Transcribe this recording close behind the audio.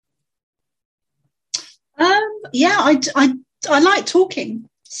Yeah, I like talking.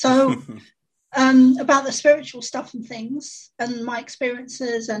 So about the spiritual stuff and things and my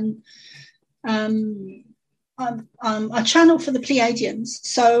experiences, and I channel for the Pleiadians.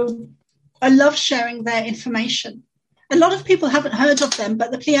 So I love sharing their information. A lot of people haven't heard of them,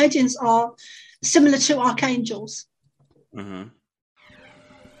 but the Pleiadians are similar to archangels. Mm-hmm.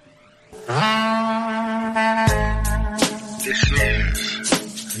 A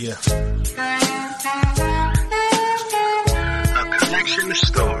collection of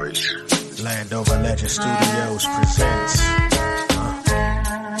stories. Landover Legend Studios presents.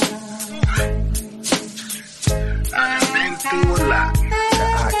 I've been through a lot. The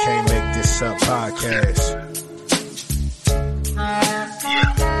I Can't Make This Up podcast.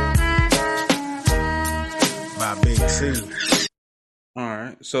 By Big T. All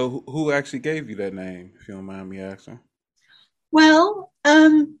right. So who actually gave you that name, if you don't mind me asking? Well,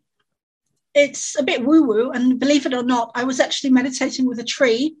 it's a bit woo-woo, and believe it or not, I was actually meditating with a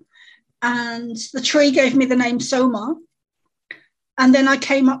tree, and the tree gave me the name Soma. And then I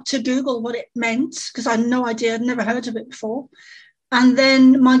came up to Google what it meant, because I had no idea, I'd never heard of it before. And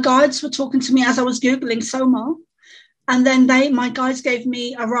then my guides were talking to me as I was Googling Soma. And then my guides gave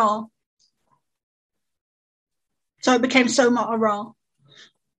me a Ra. So it became Soma Ra.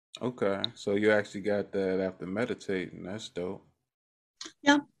 Okay. So you actually got that after meditating. That's dope.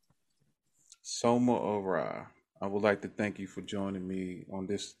 Yeah. Soma Ra. I would like to thank you for joining me on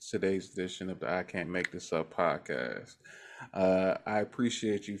today's edition of the I Can't Make This Up podcast. I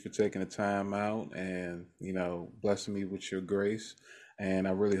appreciate you for taking the time out and, blessing me with your grace. And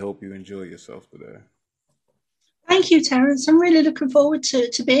I really hope you enjoy yourself today. Thank you, Terence. I'm really looking forward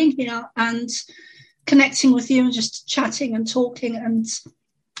to being here and connecting with you and just chatting and talking. And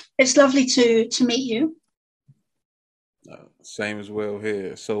it's lovely to meet you. Same as well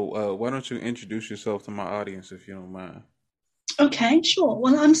here. So why don't you introduce yourself to my audience, if you don't mind? Okay, sure.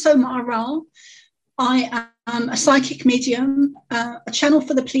 Well, I'm Soma Ra. I am a psychic medium, a channel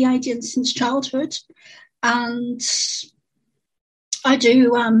for the Pleiadians since childhood. And I do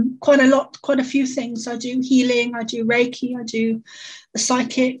quite a few things. I do healing, I do Reiki, I do the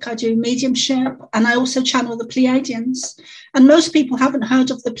psychic, I do mediumship, and I also channel the Pleiadians. And most people haven't heard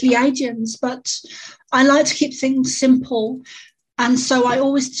of the Pleiadians, but I like to keep things simple. And so I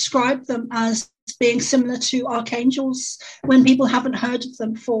always describe them as being similar to archangels when people haven't heard of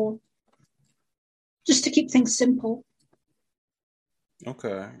them before, just to keep things simple.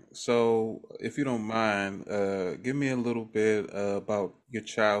 Okay. So if you don't mind, give me a little bit about your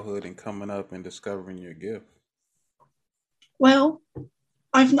childhood and coming up and discovering your gift. Well,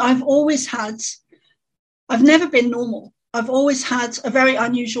 I've never been normal. I've always had a very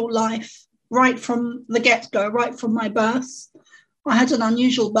unusual life right from the get-go, right from my birth. I had an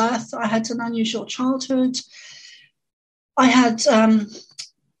unusual birth. I had an unusual childhood. I had an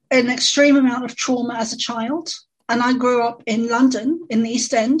extreme amount of trauma as a child. And I grew up in London, in the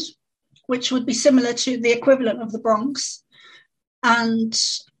East End, which would be similar to the equivalent of the Bronx. And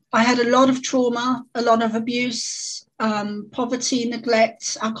I had a lot of trauma, a lot of abuse, poverty,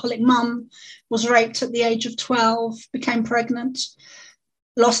 neglect. Alcoholic mum was raped at the age of 12, became pregnant,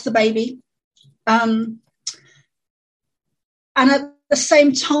 lost the baby. And at the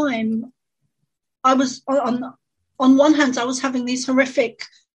same time, I was, on one hand, I was having these horrific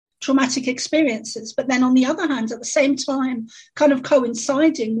traumatic experiences, but then on the other hand, at the same time, kind of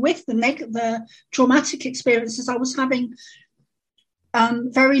coinciding with the traumatic experiences, I was having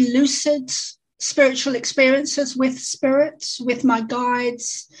very lucid spiritual experiences with spirits, with my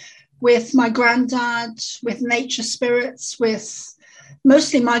guides, with my granddad, with nature spirits, with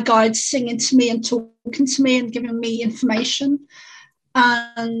mostly my guides singing to me and talking to me and giving me information.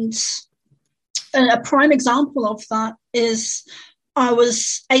 And a prime example of that is I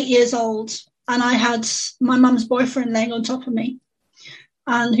was 8 years old and I had my mum's boyfriend laying on top of me,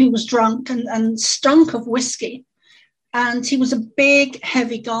 and he was drunk and stunk of whiskey. And he was a big,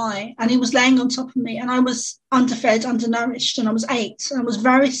 heavy guy, and he was laying on top of me, and I was underfed, undernourished, and I was 8, and I was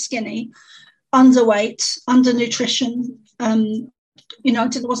very skinny, underweight, undernutrition. I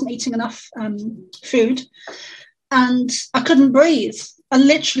wasn't eating enough food, and I couldn't breathe. I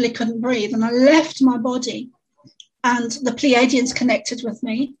literally couldn't breathe, and I left my body. And the Pleiadians connected with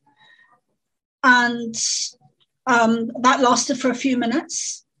me. And that lasted for a few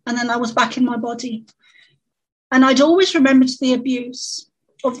minutes. And then I was back in my body. And I'd always remembered the abuse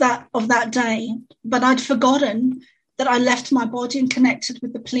of that day, but I'd forgotten that I left my body and connected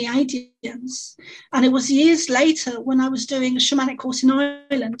with the Pleiadians. And it was years later, when I was doing a shamanic course in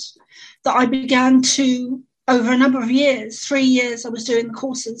Ireland, that I began to, over a number of years, 3 years I was doing the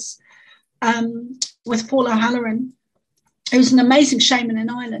courses, with Paul O'Halloran, who's an amazing shaman in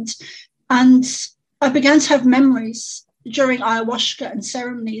Ireland. And I began to have memories during ayahuasca and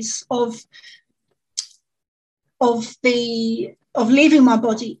ceremonies of leaving my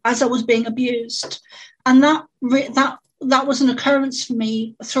body as I was being abused. And that was an occurrence for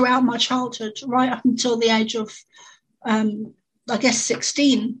me throughout my childhood, right up until the age of,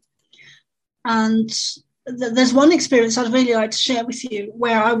 16. And there's one experience I'd really like to share with you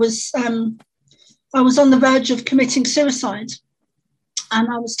where I was on the verge of committing suicide,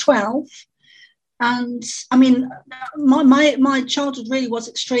 and I was 12. And I mean, my childhood really was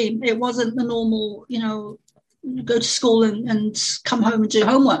extreme. It wasn't the normal, go to school and come home and do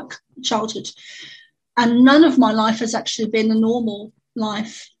homework childhood. And none of my life has actually been a normal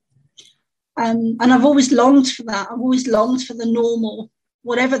life. And I've always longed for that. I've always longed for the normal,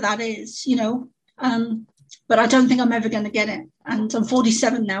 whatever that is, but I don't think I'm ever going to get it. And I'm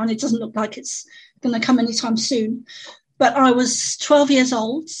 47 now, and it doesn't look like it's going to come anytime soon. But I was 12 years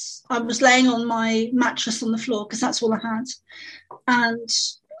old. I was laying on my mattress on the floor because that's all I had. And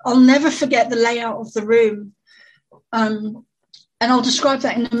I'll never forget the layout of the room. And I'll describe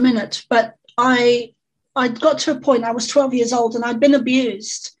that in a minute. But I got to a point, I was 12 years old, and I'd been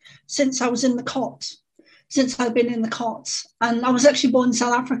abused since I was in the cot, And I was actually born in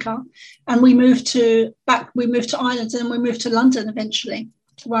South Africa, and we moved to Ireland, and then we moved to London eventually,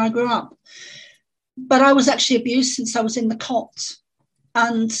 where I grew up. But I was actually abused since I was in the cot.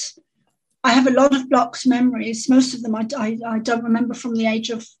 And I have a lot of blocked memories. Most of them I don't remember. From the age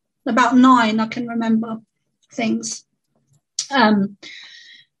of about 9, I can remember things.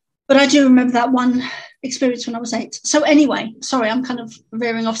 But I do remember that one experience when I was 8. So anyway, sorry, I'm kind of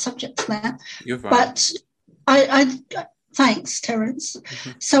veering off subject there. You're fine. But I thanks, Terence.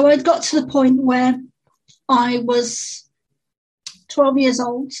 Mm-hmm. So I'd got to the point where I was 12 years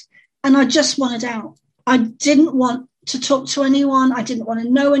old, and I just wanted out. I didn't want to talk to anyone. I didn't want to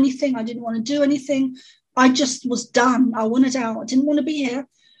know anything. I didn't want to do anything. I just was done. I wanted out. I didn't want to be here.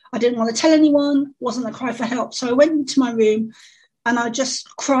 I didn't want to tell anyone. Wasn't a cry for help. So I went into my room, and I just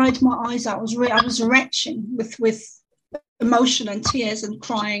cried my eyes out. I was retching with emotion and tears and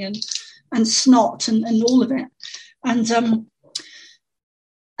crying and snot and all of it. And the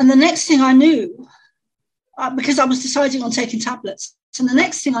next thing I knew, because I was deciding on taking tablets, and the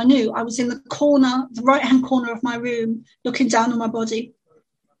next thing I knew, I was in the right-hand corner of my room, looking down on my body.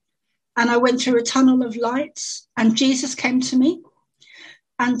 And I went through a tunnel of lights, and Jesus came to me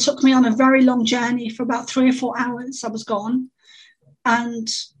and took me on a very long journey for about 3 or 4 hours. I was gone, and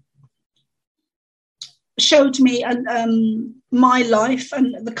showed me my life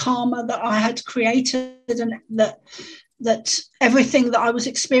and the karma that I had created, and that everything that I was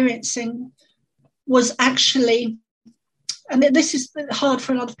experiencing was actually, and this is hard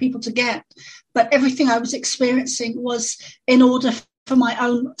for a lot of people to get, but everything I was experiencing was in order for my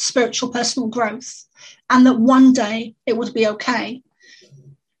own spiritual personal growth, and that one day it would be okay.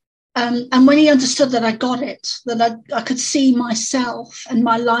 And when he understood that I got it, that I could see myself and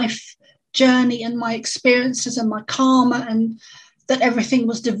my life journey and my experiences and my karma, and that everything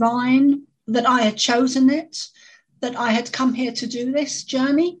was divine, that I had chosen it, that I had come here to do this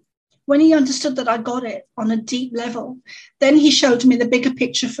journey. When he understood that I got it on a deep level, then he showed me the bigger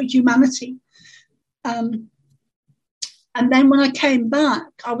picture for humanity. And then when I came back,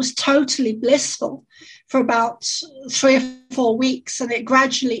 I was totally blissful for about 3 or 4 weeks, and it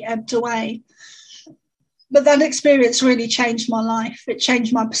gradually ebbed away. But that experience really changed my life. It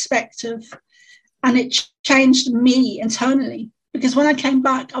changed my perspective, and it changed me internally, because when I came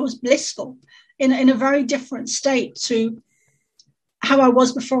back, I was blissful in a very different state to how I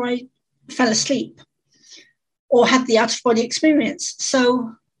was before I fell asleep or had the out-of-body experience.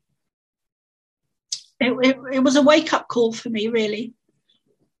 So it was a wake-up call for me, really.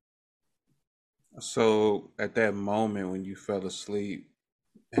 So at that moment when you fell asleep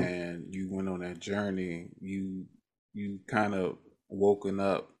and you went on that journey, you kind of woken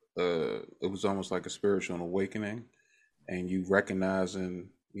up. It was almost like a spiritual awakening, and you recognizing,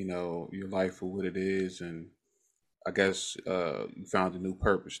 your life for what it is, and I guess you found a new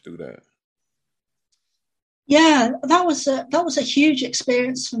purpose through that. Yeah, that was a huge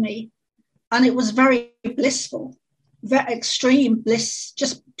experience for me, and it was very blissful, very extreme bliss,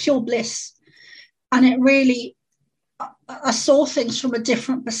 just pure bliss. And it really, I saw things from a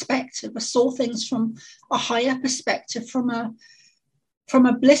different perspective. I saw things from a higher perspective, from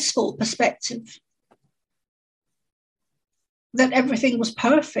a blissful perspective, that everything was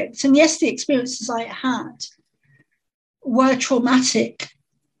perfect. And yes, the experiences I had were traumatic.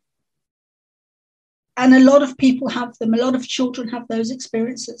 And a lot of people have them. A lot of children have those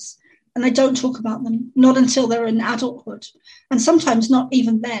experiences. and I don't talk about them, not until they're in adulthood, and sometimes not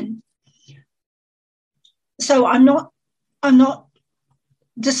even then. So I'm not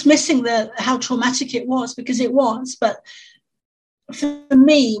dismissing how traumatic it was, because it was, but for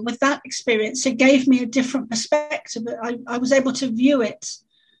me, with that experience, it gave me a different perspective. I was able to view it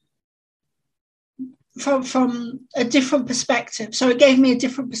from a different perspective. So it gave me a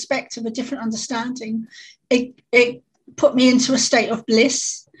different perspective, a different understanding. It put me into a state of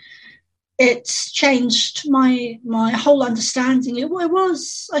bliss. It's changed my whole understanding. It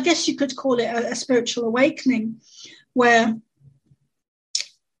was, I guess you could call it a spiritual awakening, where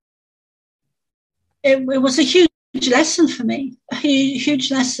it was a huge lesson for me, a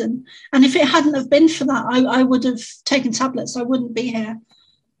huge lesson. And if it hadn't have been for that, I would have taken tablets. I wouldn't be here.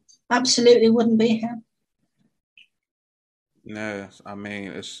 Absolutely wouldn't be here. Yeah, I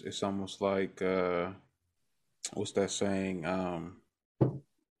mean, it's almost like what's that saying?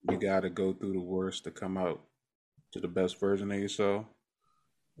 You got to go through the worst to come out to the best version of yourself.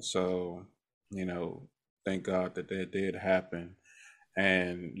 So, thank God that did happen,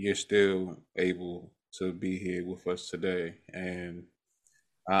 and you're still able to be here with us today. And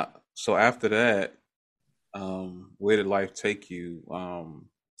so after that, where did life take you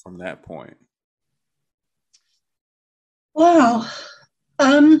from that point? Wow.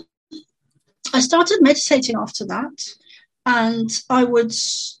 I started meditating after that, and I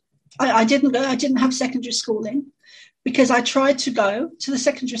didn't have secondary schooling, because I tried to go to the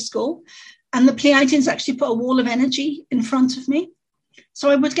secondary school, and the Pleiadians actually put a wall of energy in front of me. So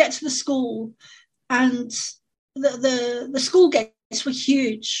I would get to the school, and the school gates were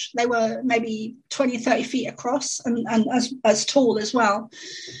huge. They were maybe 20, 30 feet across, and as tall as well.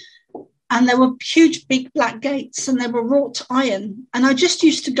 And there were huge, big black gates, and they were wrought iron. And I just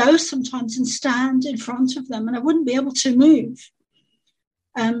used to go sometimes and stand in front of them, and I wouldn't be able to move.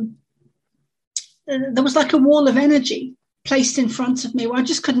 There was like a wall of energy placed in front of me where I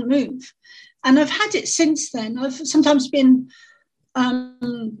just couldn't move. And I've had it since then. I've sometimes been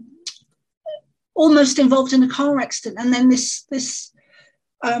almost involved in a car accident, and then this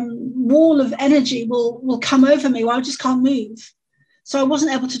wall of energy will come over me where I just can't move. So I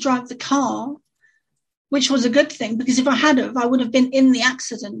wasn't able to drive the car, which was a good thing, because if I had have, I would have been in the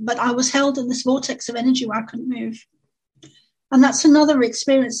accident, but I was held in this vortex of energy where I couldn't move. And that's another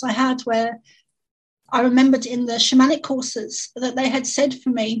experience I had, where I remembered in the shamanic courses that they had said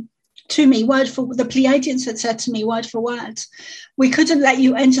to me, the Pleiadians had said to me, word for word, we couldn't let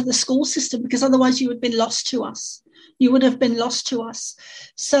you enter the school system because otherwise you would have been lost to us. You would have been lost to us.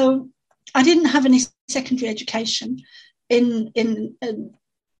 So I didn't have any secondary education in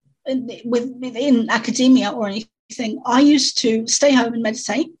academia or anything. I used to stay home and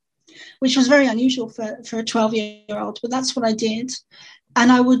meditate, which was very unusual for a 12-year-old, but that's what I did. And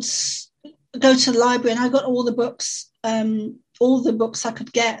I would go to the library, and I got all the books I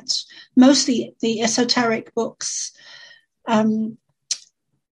could get, mostly the esoteric books. And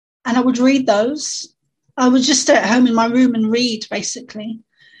I would read those. I would just stay at home in my room and read, basically.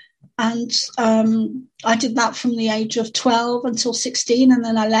 And I did that from the age of 12 until 16, and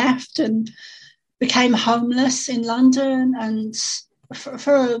then I left and became homeless in London, and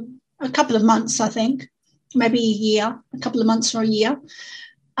for a couple of months, I think, maybe a couple of months or a year.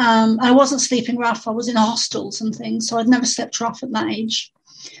 I wasn't sleeping rough. I was in hostels and things, so I'd never slept rough at that age.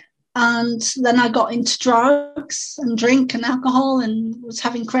 And then I got into drugs and drink and alcohol, and was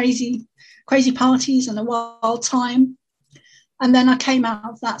having crazy parties and a wild time. And then I came out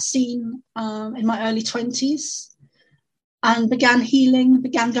of that scene in my early 20s and began healing,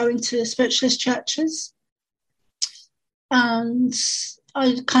 began going to spiritualist churches. And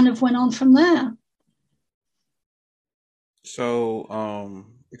I kind of went on from there. So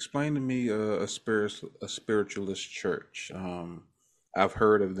explain to me a spiritualist church. I've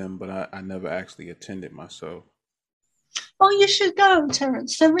heard of them, but I never actually attended myself. Oh, you should go,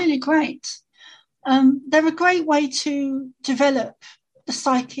 Terence. They're really great. They're a great way to develop the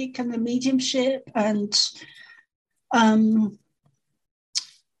psychic and the mediumship, and they're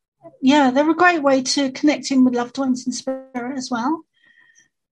a great way to connect in with loved ones in spirit as well.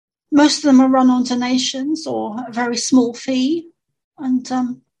 Most of them are run on donations or a very small fee, and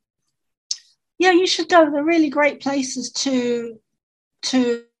you should go. They're really great places to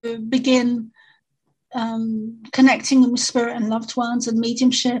begin connecting with spirit and loved ones, and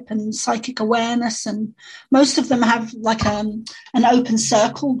mediumship and psychic awareness. And most of them have like an open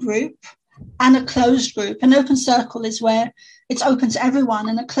circle group and a closed group. An open circle is where it's open to everyone,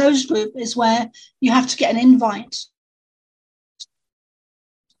 and a closed group is where you have to get an invite.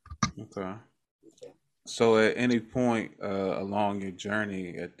 Okay. So at any point along your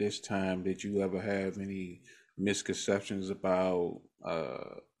journey at this time, did you ever have any misconceptions about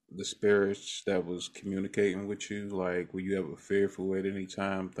the spirits that was communicating with you? Like, were you ever fearful at any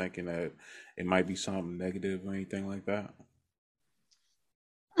time, thinking that it might be something negative or anything like that?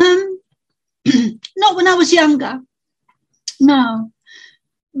 Um, Not when I was younger, no.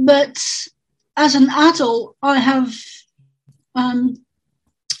 But as an adult, um,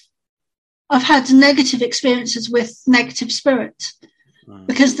 I've had negative experiences with negative spirits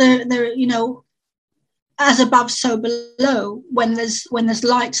because they're as above, so below. When there's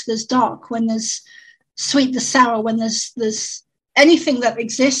light, there's dark. When there's sweet, there's sour. When there's anything that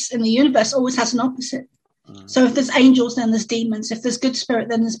exists in the universe always has an opposite. So if there's angels, then there's demons. If there's good spirit,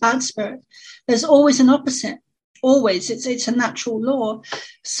 then there's bad spirit. There's always an opposite. Always, it's a natural law.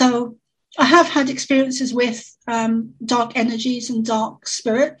 So I have had experiences with dark energies and dark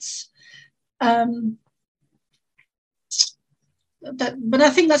spirits. But I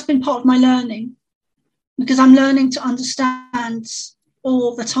think that's been part of my learning, because I'm learning to understand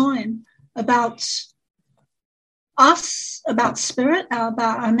all the time about us, about spirit,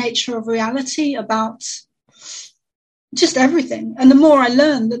 about our nature of reality, about just everything. And the more I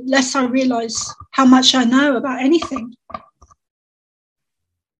learn, the less I realize how much I know about anything.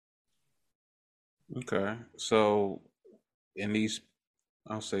 Okay. So in these,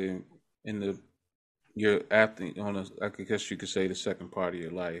 I'll say you're after I guess you could say the second part of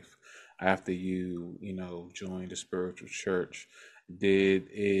your life, after you joined the spiritual church, did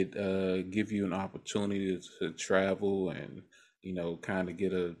it give you an opportunity to travel and kind of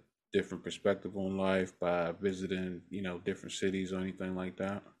get a different perspective on life by visiting different cities or anything like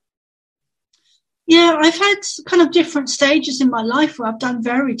that? Yeah, I've had kind of different stages in my life where I've done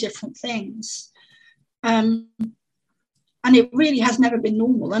very different things. And it really has never been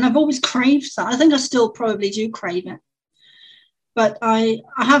normal. And I've always craved that. I think I still probably do crave it. But I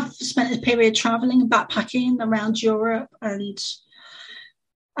have spent a period traveling and backpacking around Europe and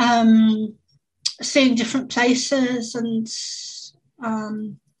seeing different places. And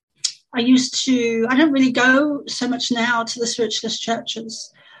I don't really go so much now to the spiritualist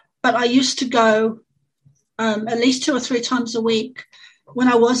churches, but I used to go at least 2 or 3 times a week when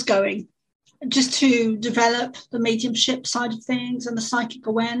I was going, just to develop the mediumship side of things and the psychic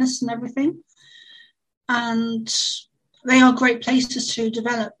awareness and everything. And they are great places to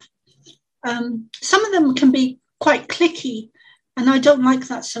develop. Some of them can be quite cliquey, and I don't like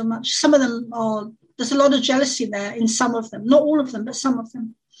that so much. Some of them there's a lot of jealousy there in some of them, not all of them, but some of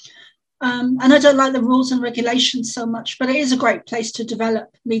them. And I don't like the rules and regulations so much, but it is a great place to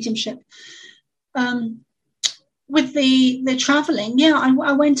develop mediumship. With the traveling,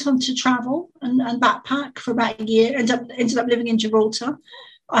 I went on to travel and backpack for about a year, ended up living in Gibraltar.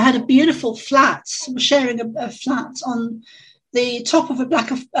 I had a beautiful flat, sharing a flat on the top of a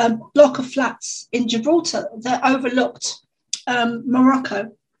block of flats in Gibraltar that overlooked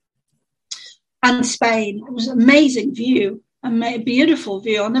Morocco and Spain. It was an amazing view, a beautiful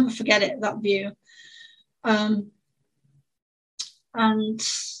view. I'll never forget it, that view.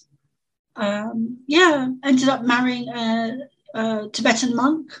 Ended up marrying a Tibetan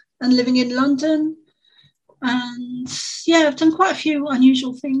monk and living in London. And I've done quite a few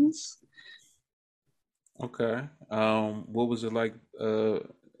unusual things. Okay. What was it like?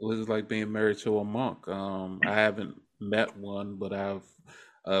 Was it like being married to a monk? I haven't met one, but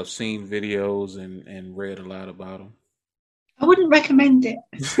I've seen videos and read a lot about them. I wouldn't recommend it.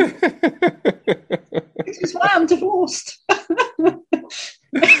 This is why I'm divorced.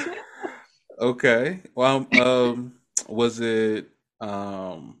 Okay. Well, was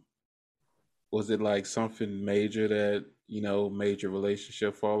it like something major that made your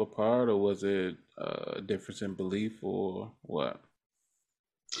relationship fall apart, or was it a difference in belief, or what?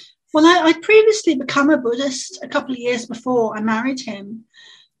 Well, I'd previously become a Buddhist a couple of years before I married him.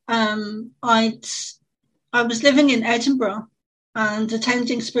 I was living in Edinburgh and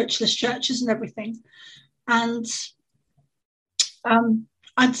attending spiritualist churches and everything, and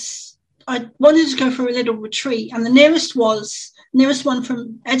I wanted to go for a little retreat, and the nearest one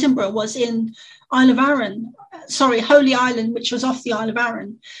from Edinburgh was in Holy Island, which was off the Isle of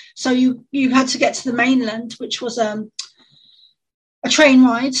Arran. So you had to get to the mainland, which was a train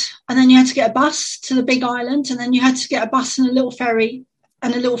ride, and then you had to get a bus to the big island, and then you had to get a bus and a little ferry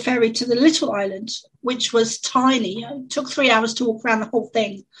to the little island, which was tiny. It took 3 hours to walk around the whole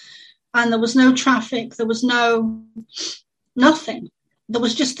thing, and there was no traffic. There was nothing. There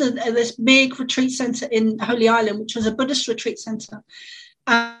was just this big retreat center in Holy Island, which was a Buddhist retreat center.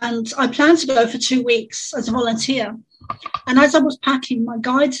 And I planned to go for 2 weeks as a volunteer. And as I was packing, my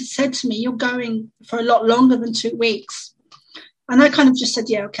guides had said to me, "You're going for a lot longer than 2 weeks." And I kind of just said,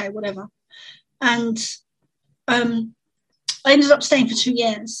 "Yeah, okay, whatever." And I ended up staying for 2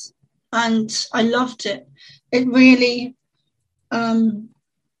 years, and I loved it. It really,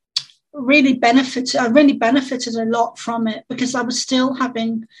 really benefited. I really benefited a lot from it, because I still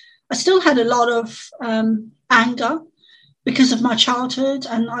had a lot of anger because of my childhood,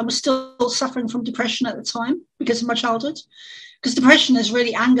 and I was still suffering from depression at the time because of my childhood. Because depression is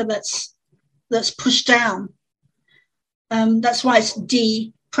really anger that's pushed down. That's why it's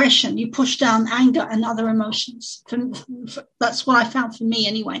depression. You push down anger and other emotions. That's what I found for me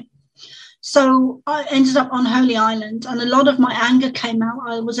anyway. So I ended up on Holy Island, and a lot of my anger came out.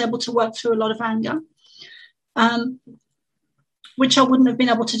 I was able to work through a lot of anger, which I wouldn't have been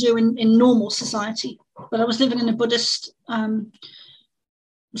able to do in normal society. But I was living in a Buddhist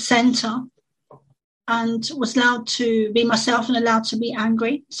center, and was allowed to be myself and allowed to be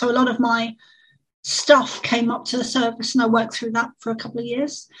angry. So a lot of my stuff came up to the surface, and I worked through that for a couple of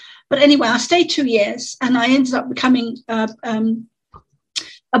years. But anyway, I stayed 2 years, and I ended up becoming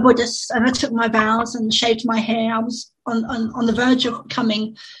a Buddhist, and I took my vows and shaved my hair. I was on the verge of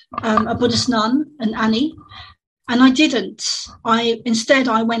becoming a Buddhist nun, an Annie, and I didn't. Instead,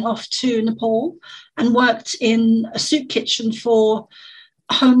 I went off to Nepal and worked in a soup kitchen for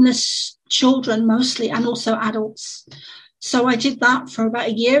homeless children mostly, and also adults. So I did that for about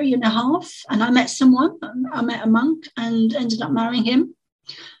a year and a half, and I met someone. I met a monk and ended up marrying him,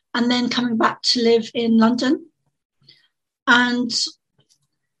 and then coming back to live in London. And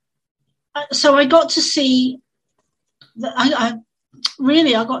so I got to see that I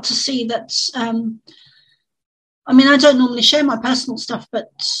got to see that. I mean, I don't normally share my personal stuff,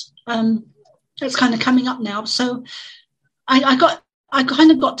 but it's kind of coming up now. So I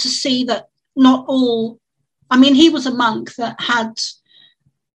kind of got to see that not all. I mean, he was a monk that had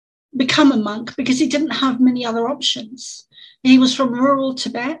become a monk because he didn't have many other options. He was from rural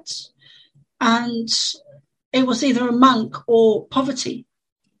Tibet, and it was either a monk or poverty.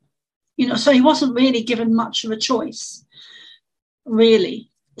 So he wasn't really given much of a choice, really.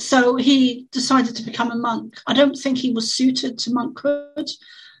 So he decided to become a monk. I don't think he was suited to monkhood.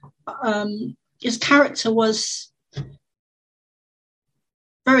 His character was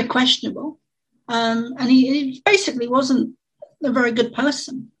very questionable. And he basically wasn't a very good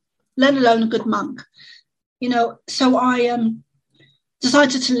person, let alone a good monk. So I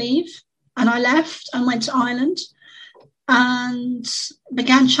decided to leave, and I left and went to Ireland and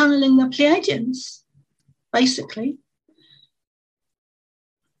began channeling the Pleiadians, basically.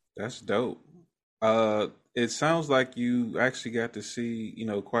 That's dope. It sounds like you actually got to see,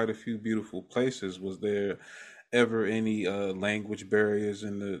 quite a few beautiful places. Was there ever any language barriers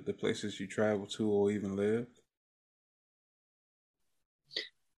in the places you traveled to or even lived?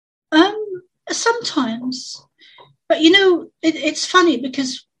 Sometimes, but it's funny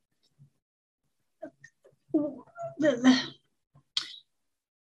because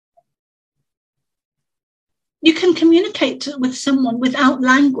you can communicate with someone without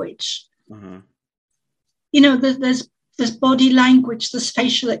language. Mm-hmm. There's body language, there's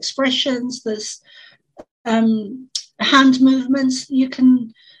facial expressions, there's hand movements. You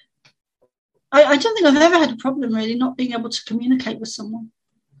can. I don't think I've ever had a problem really not being able to communicate with someone.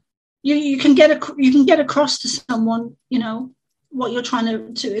 You can get across to someone, what you're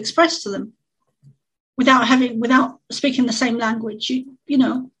trying to express to them, without speaking the same language.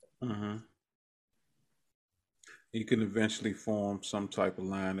 Mm-hmm. You can eventually form some type of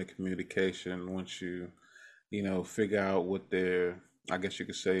line of communication once you figure out what their, I guess you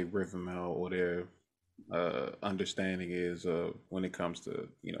could say, rhythm or their understanding is when it comes to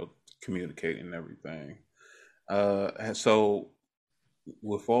communicating and everything. So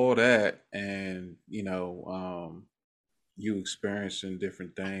with all that, and you experiencing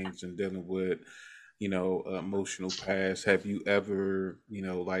different things and dealing with emotional past, have you ever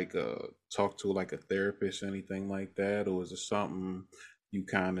talked to like a therapist or anything like that, or is it something you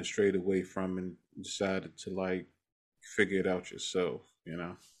kind of strayed away from and decided to like figure it out yourself?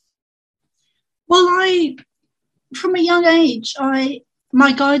 Well, from a young age,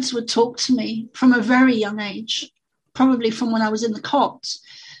 my guides would talk to me from a very young age, probably from when I was in the cots.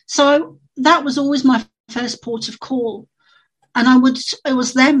 So that was always my first port of call. And it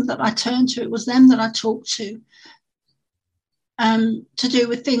was them that I turned to. It was them that I talked to do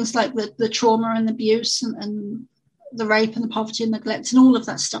with things like the trauma and abuse and the rape and the poverty and neglect and all of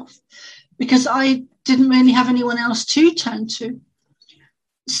that stuff, because I didn't really have anyone else to turn to.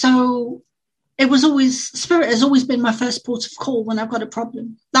 So Spirit has always been my first port of call when I've got a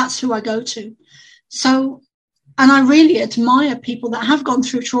problem. That's who I go to. So And I really admire people that have gone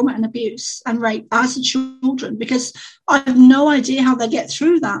through trauma and abuse and rape as children, because I have no idea how they get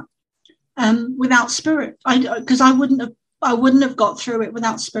through that without spirit. Because I wouldn't have got through it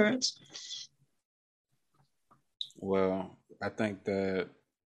without spirit. Well, I think that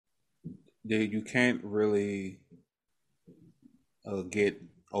you can't really get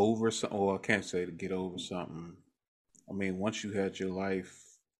over something, or I can't say to get over something. I mean, once you had your life,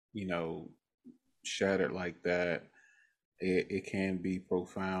 shattered like that, it can be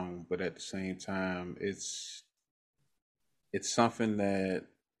profound, but at the same time, it's something that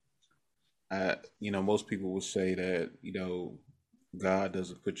most people will say that God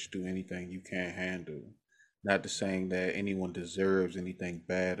doesn't put you through anything you can't handle. Not to saying that anyone deserves anything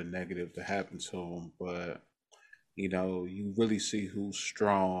bad or negative to happen to them, but you really see who's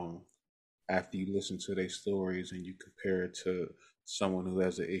strong after you listen to their stories and you compare it to someone who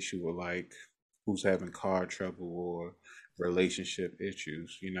has an issue with, like, who's having car trouble or relationship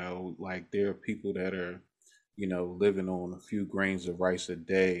issues. Like, there are people that are living on a few grains of rice a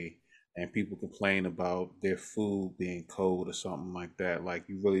day, and people complain about their food being cold or something like that. Like,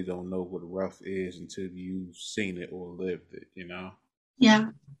 you really don't know what rough is until you've seen it or lived it.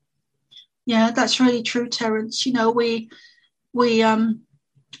 Yeah, that's really true, Terence.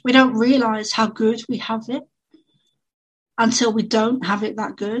 We don't realize how good we have it until we don't have it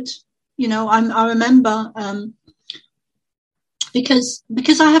that good. I remember because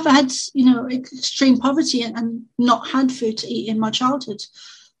I have had extreme poverty and not had food to eat in my childhood.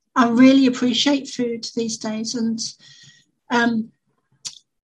 I really appreciate food these days, and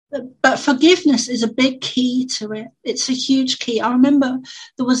but forgiveness is a big key to it. It's a huge key. I remember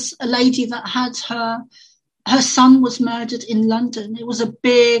there was a lady that had her son was murdered in London. It was a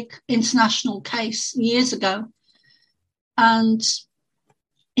big international case years ago, and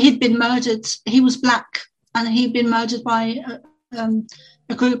he'd been murdered. He was black, and he'd been murdered by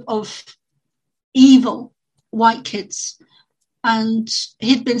a group of evil white kids, and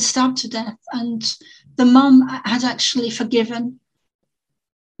he'd been stabbed to death. And the mum had actually forgiven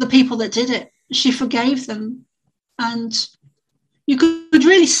the people that did it. She forgave them, and you could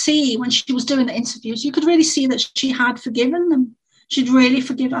really see when she was doing the interviews, you could really see that she had forgiven them. She'd really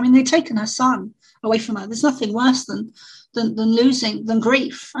forgiven. I mean, they'd taken her son away from her. There's nothing worse than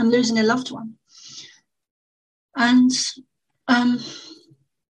grief and losing a loved one. And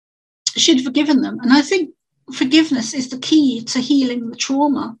she'd forgiven them. And I think forgiveness is the key to healing the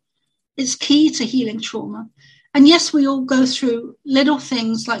trauma. It's key to healing trauma. And yes, we all go through little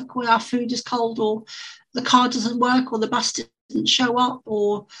things like where our food is cold, or the car doesn't work, or the bus didn't show up,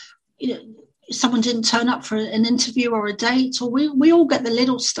 or someone didn't turn up for an interview or a date, or we all get the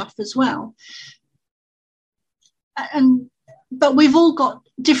little stuff as well. But we've all got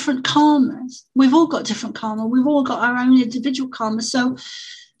different karmas. We've all got different karma. We've all got our own individual karma. So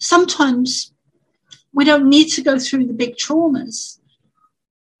sometimes we don't need to go through the big traumas.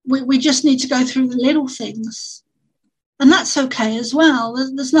 We just need to go through the little things. And that's okay as well.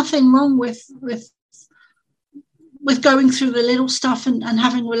 There's nothing wrong with going through the little stuff and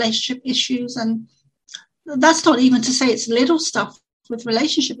having relationship issues. And that's not even to say it's little stuff with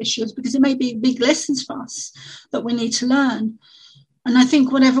relationship issues, because it may be big lessons for us that we need to learn. And I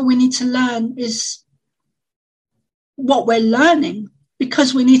think whatever we need to learn is what we're learning,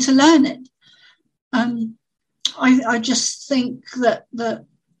 because we need to learn it. I just think that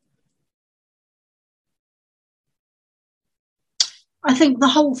I think the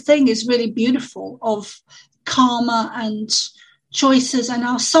whole thing is really beautiful, of karma and choices, and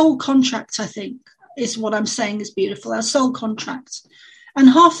our soul contract, I think, is what I'm saying is beautiful, our soul contract. And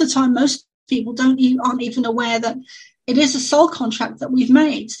half the time, most people aren't even aware that it is a soul contract that we've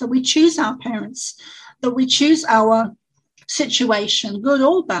made, that we choose our parents, that we choose our situation, good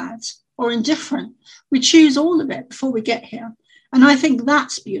or bad or indifferent. We choose all of it before we get here. And I think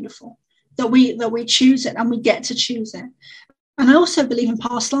that's beautiful, that we choose it, and we get to choose it. And I also believe in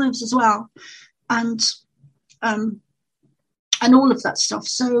past lives as well, and all of that stuff.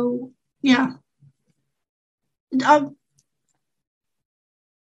 So yeah. I'm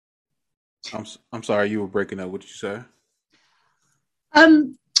sorry, you were breaking up. What did you say?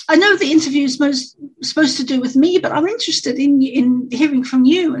 I know the interview is supposed to do with me, but I'm interested in hearing from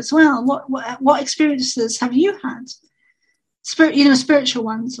you as well. What experiences have you had? Spiritual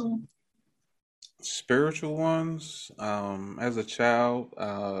ones or spiritual ones. As a child,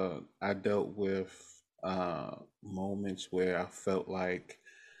 I dealt with moments where I felt like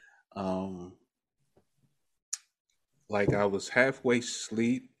I was halfway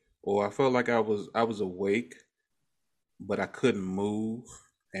asleep, or I felt like I was awake, but I couldn't move,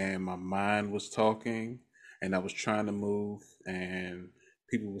 and my mind was talking, and I was trying to move, and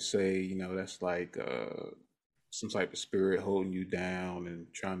people would say, that's like some type of spirit holding you down and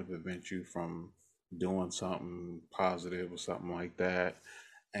trying to prevent you from doing something positive or something like that.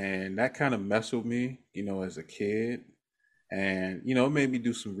 And that kind of messed with me, as a kid. And, it made me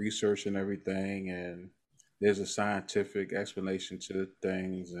do some research and everything. And there's a scientific explanation to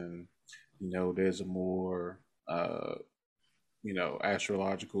things. And, there's a more,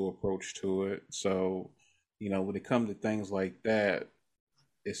 astrological approach to it. So, when it comes to things like that,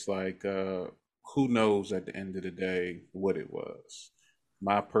 it's like, who knows at the end of the day what it was?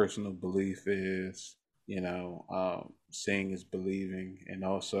 My personal belief is, seeing is believing. And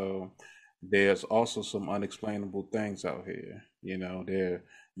also, there's also some unexplainable things out here. There are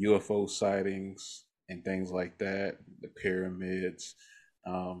UFO sightings and things like that, the pyramids,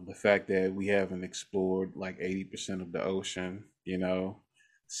 the fact that we haven't explored like 80% of the ocean,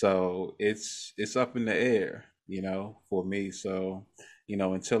 so it's up in the air, for me. So,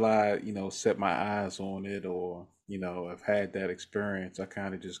 until I, set my eyes on it, or, I've had that experience, I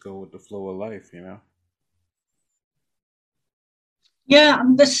kind of just go with the flow of life. Yeah,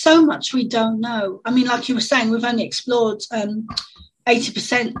 there's so much we don't know. I mean, like you were saying, we've only explored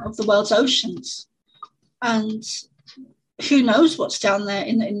 80% of the world's oceans, and who knows what's down there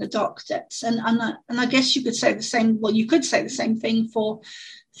in the dark depths. And I guess you could say the same. Well, you could say the same thing for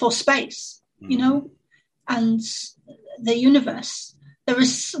space, and the universe.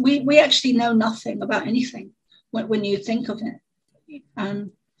 We actually know nothing about anything when you think of it.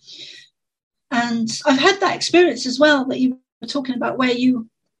 And I've had that experience as well that you were talking about, where you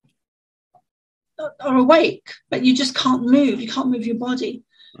are awake but you just can't move. You can't move your body.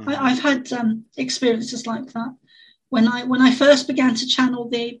 I've had experiences like that. When I first began to channel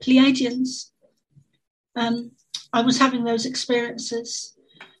the Pleiadians, I was having those experiences,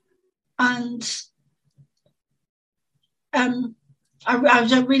 and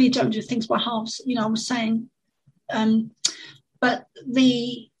I really don't do things by halves. I was saying, but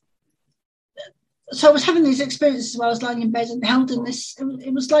so I was having these experiences where I was lying in bed and held in this.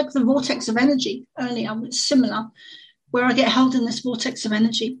 It was like the vortex of energy. Earlier, it's similar, where I get held in this vortex of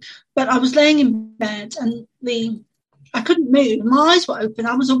energy. But I was laying in bed, and I couldn't move. My eyes were open.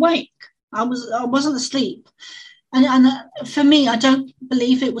 I was awake. I wasn't asleep. And for me, I don't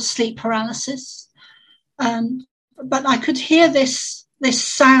believe it was sleep paralysis. But I could hear this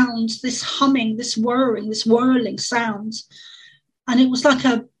sound, this humming, this whirring, this whirling sound. And it was like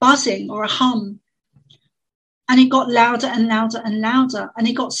a buzzing or a hum. And it got louder and louder and louder. And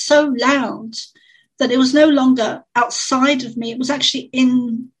it got so loud that it was no longer outside of me. It was actually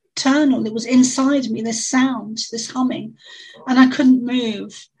internal. It was inside me, this sound, this humming. And I couldn't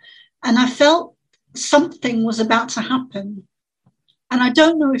move. And I felt something was about to happen. And I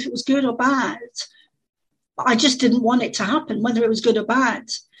don't know if it was good or bad. But I just didn't want it to happen, whether it was good or bad.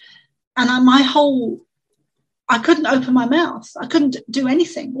 And I couldn't open my mouth. I couldn't do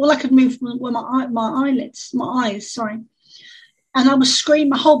anything. All I could move were my eyes. And I was screaming,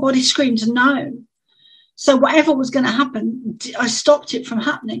 my whole body screamed no. So whatever was going to happen, I stopped it from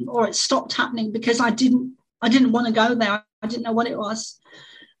happening, or it stopped happening because I didn't want to go there. I didn't know what it was.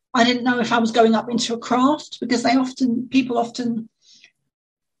 I didn't know if I was going up into a craft, because people often,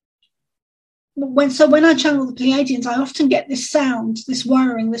 when I channel the Pleiadians, I often get this sound, this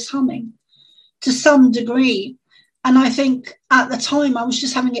whirring, this humming to some degree. And I think at the time I was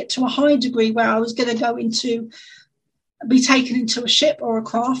just having it to a high degree, where I was going to be taken into a ship or a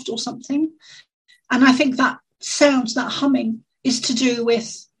craft or something. And I think that sound, that humming, is to do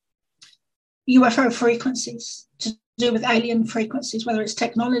with UFO frequencies, to do with alien frequencies, whether it's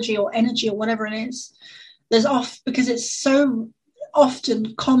technology or energy or whatever it is. Because it's so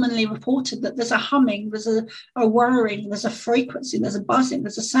often commonly reported that there's a humming, there's a whirring, there's a frequency, there's a buzzing,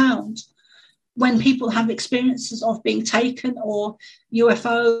 there's a sound when people have experiences of being taken, or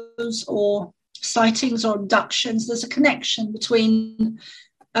UFOs, or sightings, or abductions. There's a connection between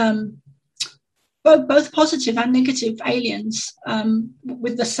both positive and negative aliens,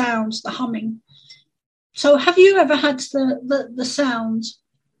 with the sounds, the humming. So have you ever had the sound?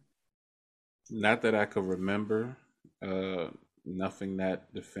 Not that I could remember. Nothing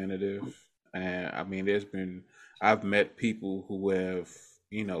that definitive. And I mean, I've met people who have,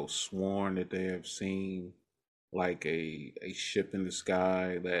 sworn that they have seen like a ship in the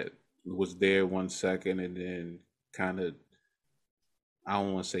sky that was there 1 second and then kind of, I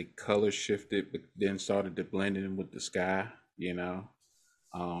don't want to say color shifted, but then started to blend in with the sky,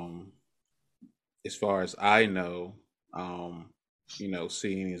 As far as I know,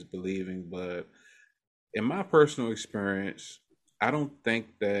 seeing is believing. But in my personal experience, I don't think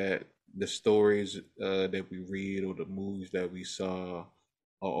that the stories that we read or the movies that we saw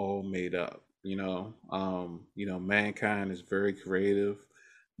are all made up. Mankind is very creative,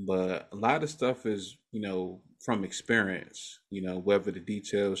 but a lot of stuff is, from experience, whether the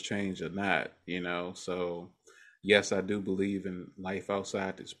details change or not, So yes, I do believe in life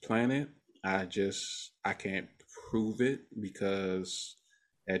outside this planet. I can't prove it because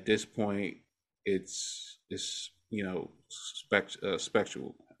at this point it's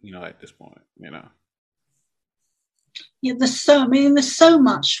spectral, at this point. Yeah, there's so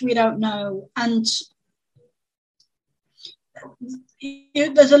much we don't know, and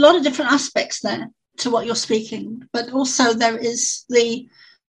there's a lot of different aspects there to what you're speaking, but also there is the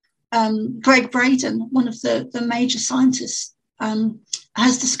Greg Braden, one of the major scientists,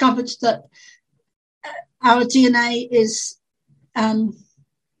 has discovered that our DNA has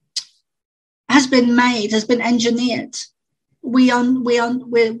been engineered.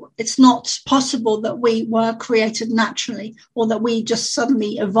 It's not possible that we were created naturally or that we just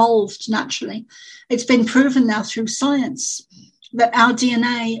suddenly evolved naturally. It's been proven now through science that our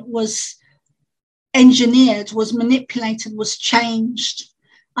DNA was engineered, was manipulated, was changed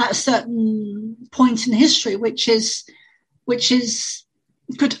at a certain point in history, which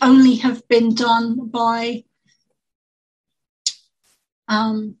could only have been done by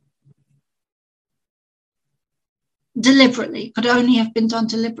deliberately, could only have been done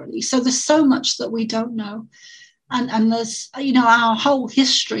deliberately. So there's so much that we don't know. And there's, our whole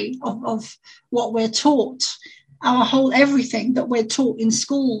history of what we're taught, everything that we're taught in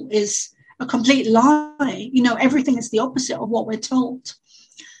school is a complete lie. Everything is the opposite of what we're told.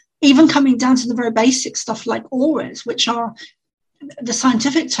 Even coming down to the very basic stuff like auras, which are, the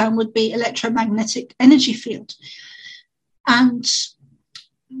scientific term would be electromagnetic energy field. And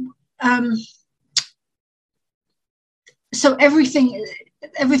so everything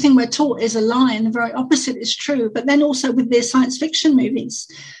we're taught is a lie, and the very opposite is true. But then also with their science fiction movies,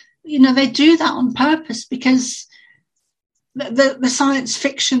 they do that on purpose because the science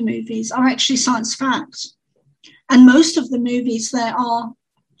fiction movies are actually science fact. And most of the movies that are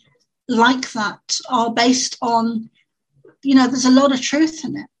like that are based on, there's a lot of truth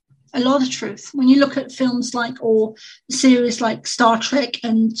in it, a lot of truth. When you look at films or series like Star Trek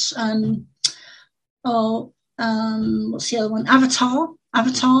and what's the other one? Avatar.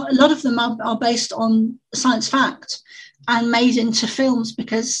 A lot of them are based on science fact and made into films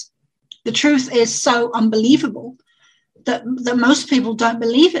because the truth is so unbelievable that most people don't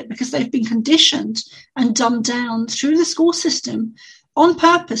believe it because they've been conditioned and dumbed down through the school system on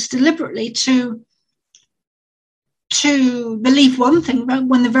purpose, deliberately, to believe one thing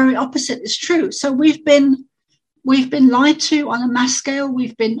when the very opposite is true. So we've been lied to on a mass scale.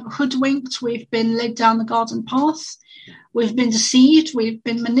 We've been hoodwinked. We've been led down the garden path. We've been deceived. We've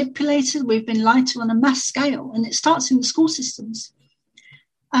been manipulated. We've been lied to on a mass scale. And it starts in the school systems.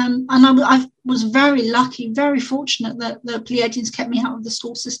 And I was very lucky, very fortunate that the Pleiadians kept me out of the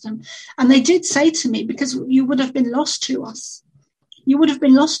school system. And they did say to me, because you would have been lost to us. You would have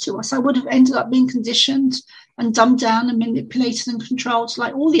been lost to us. I would have ended up being conditioned and dumbed down and manipulated and controlled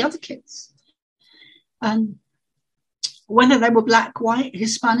like all the other kids. Whether they were black, white,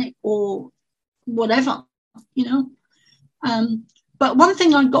 Hispanic, or whatever, But one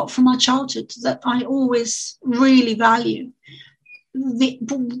thing I got from my childhood that I always really value,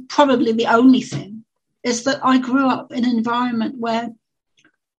 probably the only thing, is that I grew up in an environment where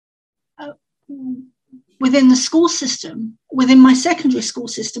within the school system, within my secondary school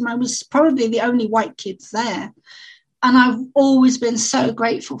system, I was probably the only white kid there. And I've always been so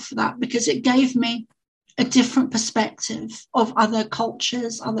grateful for that because it gave me a different perspective of other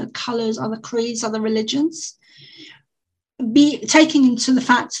cultures, other colours, other creeds, other religions. Taking into the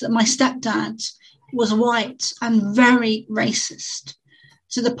fact that my stepdad was white and very racist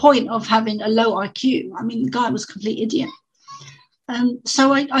to the point of having a low IQ. I mean, the guy was a complete idiot.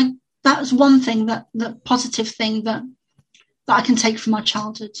 So that was one thing, the positive thing that I can take from my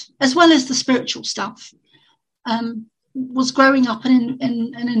childhood, as well as the spiritual stuff. Was growing up in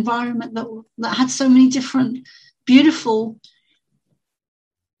an environment that had so many different, beautiful,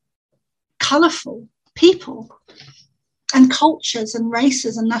 colourful people and cultures and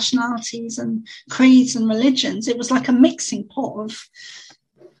races and nationalities and creeds and religions. It was like a mixing pot of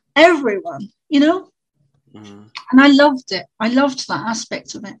everyone, Mm-hmm. And I loved it. I loved that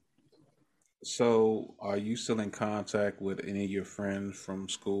aspect of it. So are you still in contact with any of your friends from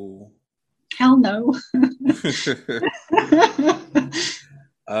school? Hell no.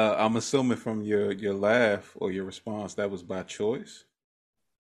 I'm assuming from your laugh or your response that was by choice.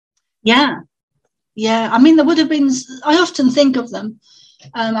 Yeah. I mean, there would have been. I often think of them,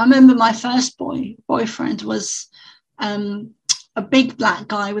 I remember my first boyfriend was a big black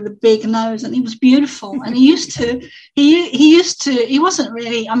guy with a big nose, and he was beautiful. And he wasn't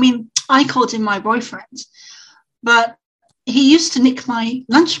really, I mean, I called him my boyfriend, but he used to nick my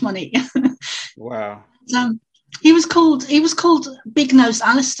lunch money. Wow. He was called Big Nose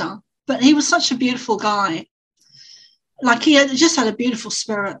Alistair, but he was such a beautiful guy. Like he just had a beautiful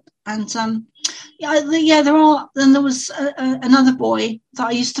spirit. And there was another boy that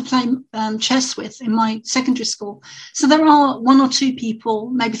I used to play chess with in my secondary school. So there are one or two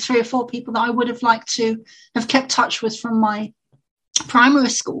people, maybe 3 or 4 people that I would have liked to have kept touch with from my primary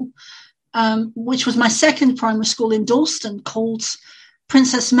school, which was my second primary school in Dalston, called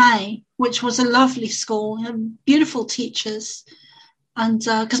Princess May, which was a lovely school, beautiful teachers. And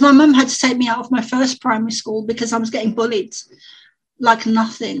because my mum had to take me out of my first primary school because I was getting bullied like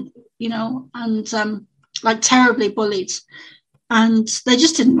nothing, and like terribly bullied. And they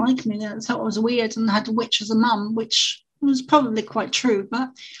just didn't like me. They thought I was weird and I had a witch as a mum, which was probably quite true. But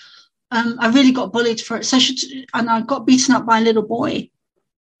I really got bullied for it. And I got beaten up by a little boy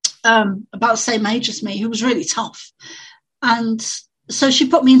about the same age as me, who was really tough. And so she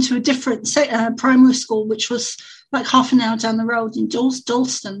put me into a different primary school, which was like half an hour down the road in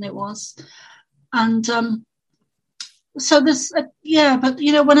Dalston it was. And so there's, but,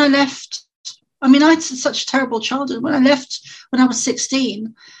 when I left, I mean, I had such a terrible childhood. When I left when I was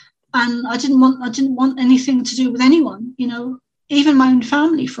 16, and I didn't want anything to do with anyone, even my own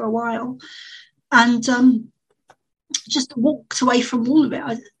family for a while. And just walked away from all of it.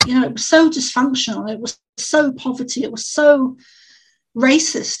 It was so dysfunctional. It was so poverty. It was so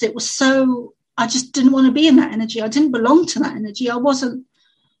racist. It was so, I just didn't want to be in that energy. I didn't belong to that energy. I wasn't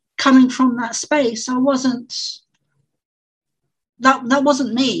coming from that space. I wasn't, that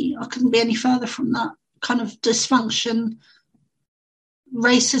wasn't me. I couldn't be any further from that kind of dysfunction,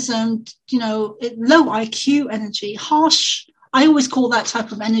 racism, low IQ energy, harsh. I always call that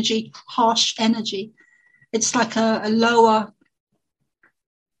type of energy harsh energy. It's like a lower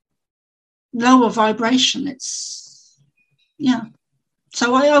vibration. It's,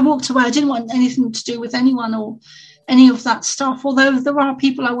 So I walked away. I didn't want anything to do with anyone or any of that stuff, although there are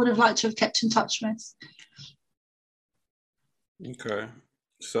people I would have liked to have kept in touch with. Okay.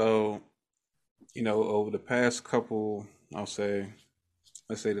 So, over the past couple, let's say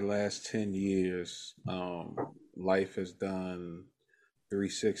the last 10 years, life has done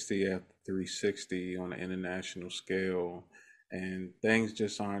 360 after 360 on an international scale, and things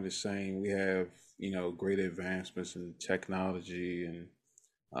just aren't the same. We have, great advancements in technology, and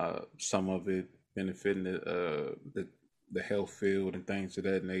some of it benefiting the health field and things of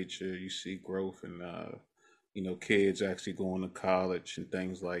that nature. You see growth in, kids actually going to college and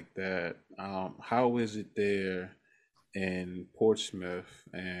things like that. How is it there in Portsmouth?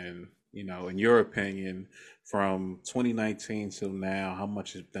 And, in your opinion, from 2019 till now, how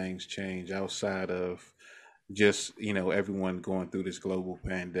much have things changed outside of just, everyone going through this global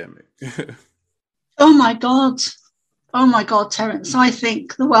pandemic? Oh my God, Terence. I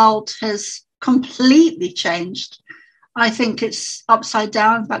think the world has completely changed. I think it's upside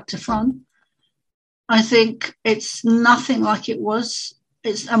down, back to front. I think it's nothing like it was.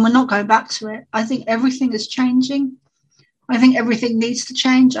 And we're not going back to it. I think everything is changing. I think everything needs to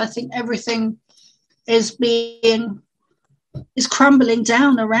change. I think everything is crumbling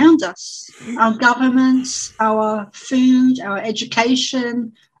down around us. Our governments, our food, our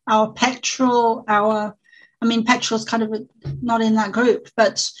education, our petrol, petrol's kind of not in that group,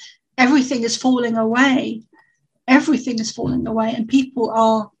 but everything is falling away. Everything is falling away, and people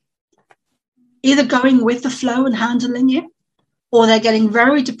are either going with the flow and handling it, or they're getting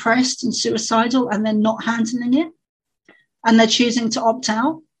very depressed and suicidal and they're not handling it, and they're choosing to opt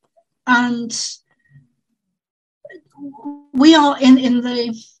out. And we are in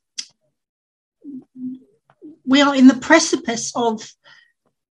the precipice of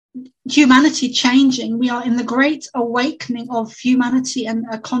humanity changing. We are in the great awakening of humanity and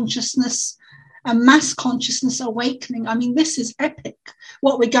a consciousness, a mass consciousness awakening. I mean, this is epic.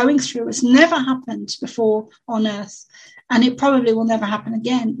 What we're going through has never happened before on Earth, and it probably will never happen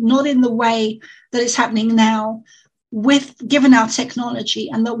again, not in the way that it's happening now, given our technology,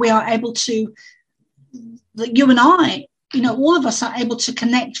 and that we are able to, that you and I, all of us are able to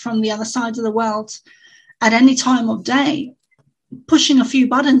connect from the other side of the world at any time of day, pushing a few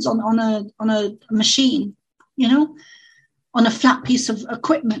buttons on a machine, on a flat piece of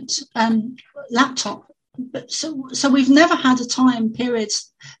equipment, laptop. but so we've never had a time period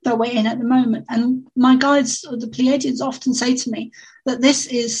that we're in at the moment. And my guides, or the Pleiadians, often say to me that this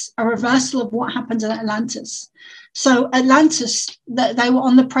is a reversal of what happened in Atlantis. So Atlantis, they were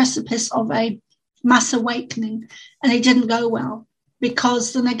on the precipice of a mass awakening, and it didn't go well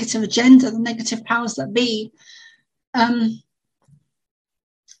because the negative agenda, the negative powers that be,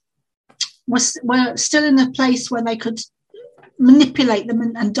 were still in a place where they could manipulate them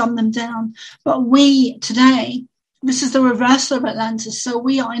and dumb them down. But we today, this is the reversal of Atlantis. So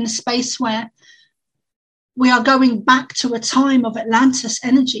we are in a space where we are going back to a time of Atlantis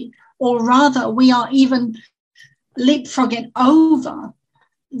energy, or rather we are even leapfrogging over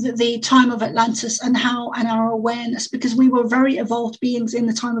the time of Atlantis and our awareness, because we were very evolved beings in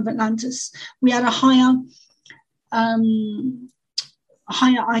the time of Atlantis. We had a higher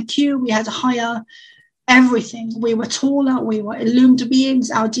IQ, we had a higher everything. We were taller, we were illumined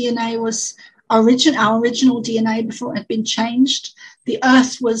beings. Our DNA was our original DNA before it had been changed. The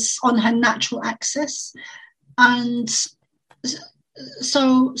earth was on her natural axis. And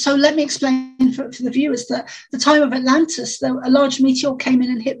so let me explain for the viewers that the time of Atlantis, a large meteor came in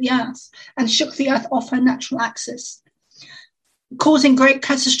and hit the earth and shook the earth off her natural axis, causing great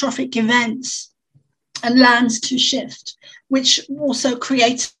catastrophic events and lands to shift, which also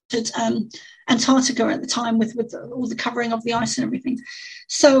created Antarctica at the time with all the covering of the ice and everything.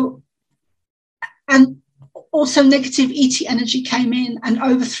 So, and also negative ET energy came in and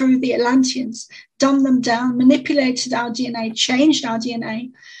overthrew the Atlanteans, dumbed them down, manipulated our DNA, changed our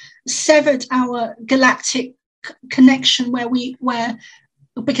DNA, severed our galactic connection where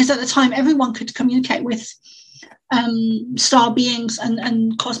because at the time everyone could communicate with star beings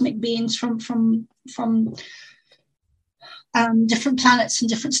and cosmic beings from different planets and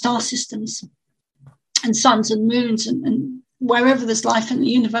different star systems and suns and moons and wherever there's life in the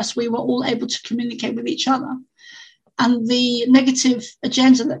universe, we were all able to communicate with each other. And the negative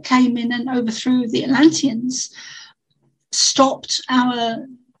agenda that came in and overthrew the Atlanteans stopped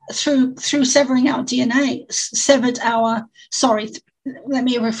through severing our DNA, let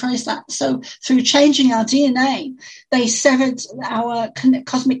me rephrase that. So through changing our DNA, they severed our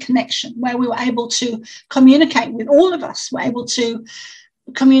cosmic connection, where we were able to communicate with all of us. We're able to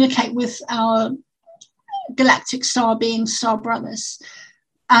communicate with our galactic star beings, star brothers.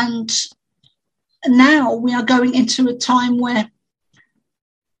 And now we are going into a time where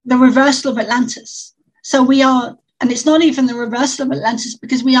the reversal of Atlantis. So we are, and it's not even the reversal of Atlantis,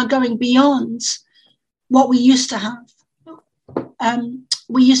 because we are going beyond what we used to have.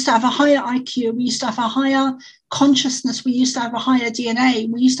 We used to have a higher IQ. We used to have a higher consciousness. We used to have a higher DNA.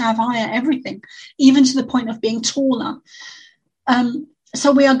 We used to have higher everything, even to the point of being taller.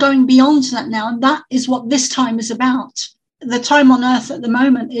 So we are going beyond that now. And that is what this time is about. The time on Earth at the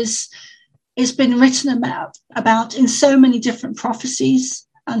moment is been written about in so many different prophecies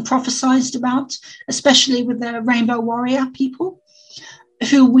and prophesized about, especially with the Rainbow Warrior people,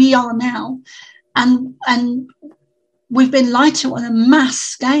 who we are now. And we've been lied to on a mass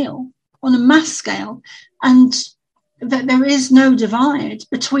scale, and that there is no divide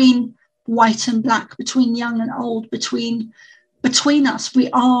between white and black, between young and old, between us. We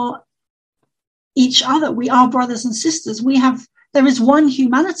are each other. We are brothers and sisters. There is one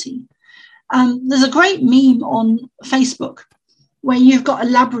humanity. There's a great meme on Facebook where you've got a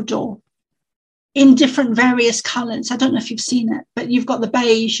Labrador in different various colors. I don't know if you've seen it, but you've got the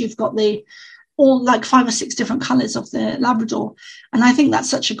beige, you've got all like 5 or 6 different colors of the Labrador. And I think that's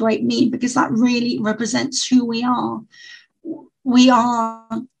such a great meme, because that really represents who we are. We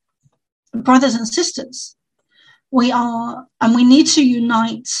are brothers and sisters. We are, and we need to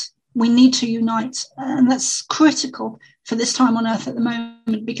unite. And that's critical for this time on Earth at the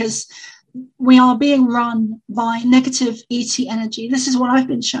moment, because we are being run by negative ET energy. This is what I've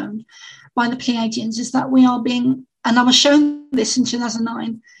been shown by the Pleiadians, is that we are being, and I was shown this in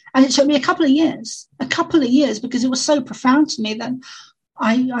 2009, and it took me a couple of years, because it was so profound to me that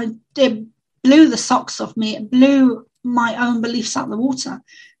it blew the socks off me. It blew my own beliefs out of the water,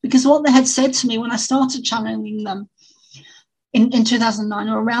 because what they had said to me when I started channeling them in 2009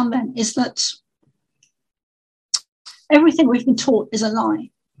 or around then is that everything we've been taught is a lie,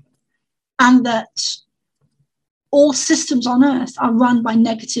 and that all systems on Earth are run by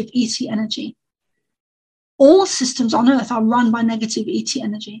negative ET energy. All systems on Earth are run by negative ET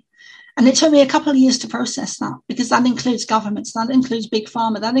energy. And it took me a couple of years to process that, because that includes governments, that includes big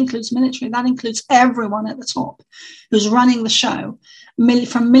pharma, that includes military, that includes everyone at the top who's running the show,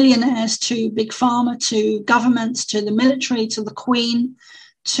 from millionaires to big pharma, to governments, to the military, to the Queen,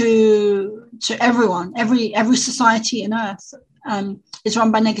 to everyone. Every society on Earth is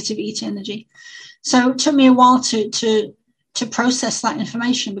run by negative ET energy. So it took me a while to process that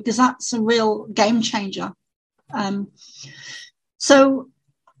information, because that's a real game changer. So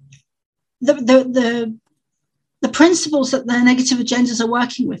the principles that the negative agendas are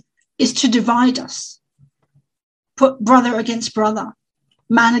working with is to divide us, put brother against brother,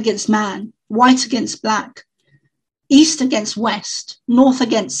 man against man, white against black, east against west, north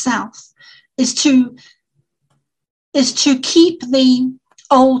against south, is to keep the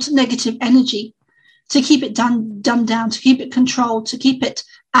old negative energy, to keep it dumbed down, to keep it controlled, to keep it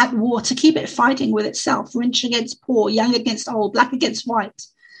at war, to keep it fighting with itself, rich against poor, young against old, black against white.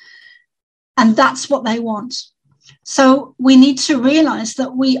 And that's what they want. So we need to realize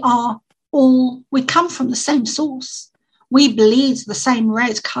that we come from the same source. We bleed the same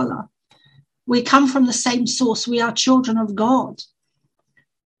red color. We come from the same source. We are children of God.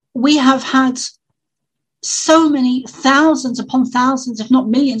 We have had so many thousands upon thousands, if not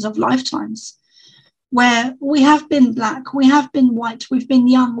millions of lifetimes, where we have been black, we have been white, we've been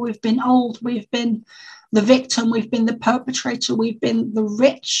young, we've been old, we've been the victim, we've been the perpetrator, we've been the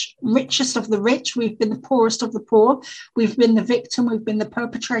richest of the rich, we've been the poorest of the poor, we've been the victim, we've been the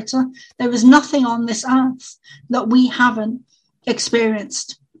perpetrator. There is nothing on this earth that we haven't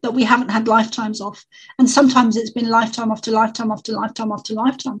experienced, that we haven't had lifetimes of. And sometimes it's been lifetime after lifetime after lifetime after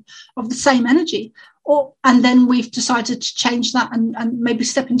lifetime of the same energy. And then we've decided to change that and maybe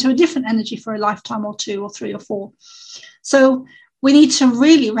step into a different energy for a lifetime or two or three or four. So we need to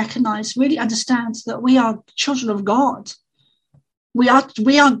really recognize, really understand that we are children of God. We are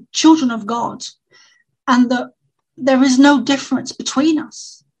children of God, and that there is no difference between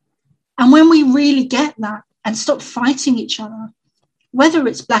us. And when we really get that and stop fighting each other, whether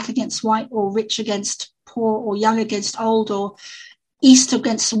it's black against white or rich against poor or young against old or east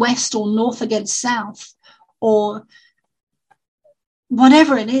against west or north against south or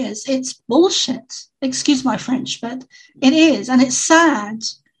whatever it is, it's bullshit. Excuse my French, but it is. And it's sad.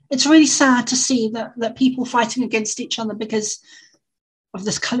 It's really sad to see that people fighting against each other because of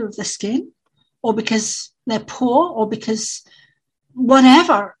this color of their skin, or because they're poor, or because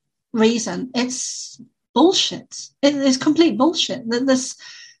whatever reason. It's bullshit. It is complete bullshit. There's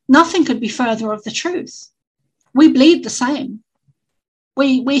nothing could be further of the truth. We bleed the same.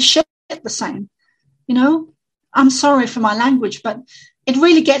 We shit the same. You know, I'm sorry for my language, but it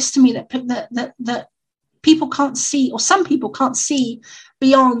really gets to me that people can't see, or some people can't see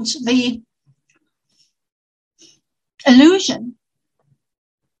beyond the illusion,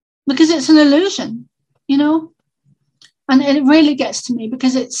 because it's an illusion, you know. And it really gets to me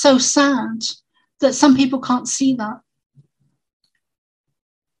because it's so sad that some people can't see that.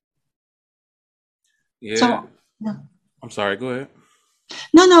 Yeah. So, yeah. I'm sorry, go ahead.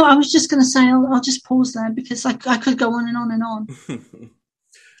 No, I was just going to say, I'll just pause there because I could go on and on and on.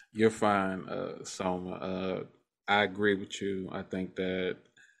 You're fine, Soma. I agree with you. I think that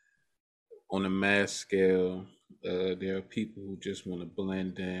on a mass scale, there are people who just want to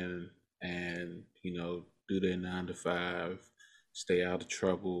blend in and, you know, do their 9 to 5, stay out of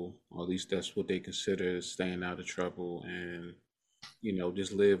trouble, or at least that's what they consider as staying out of trouble, and, you know,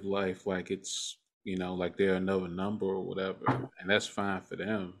 just live life like it's, you know, like they're another number or whatever. And that's fine for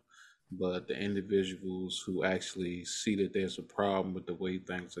them. But the individuals who actually see that there's a problem with the way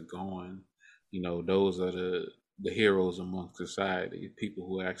things are going, you know, those are the heroes amongst society, people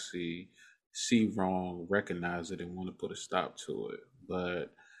who actually see wrong, recognize it, and want to put a stop to it.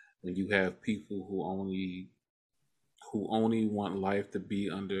 But when you have people who only want life to be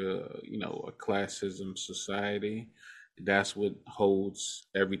under, you know, a classism society, that's what holds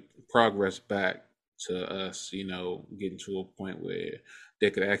every progress back to us, you know, getting to a point where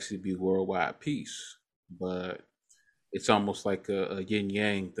there could actually be worldwide peace. But it's almost like a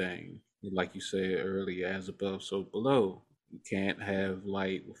yin-yang thing. Like you said earlier, as above, so below. You can't have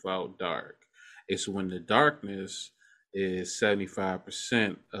light without dark. It's when the darkness is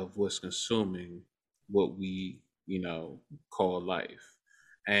 75% of what's consuming what we, you know, call life.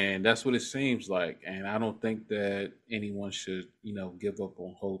 And that's what it seems like. And I don't think that anyone should, you know, give up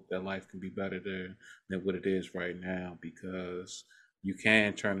on hope that life can be better than what it is right now, because you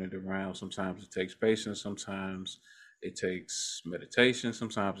can turn it around. Sometimes it takes patience. Sometimes it takes meditation.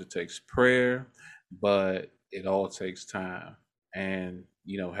 Sometimes it takes prayer, but it all takes time. And,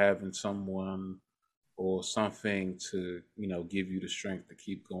 you know, having someone or something to, you know, give you the strength to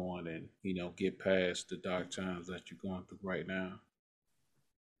keep going and, you know, get past the dark times that you're going through right now.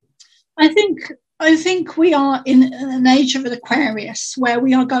 I think we are in an age of an Aquarius where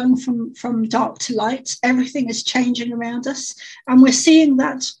we are going from dark to light. Everything is changing around us, and we're seeing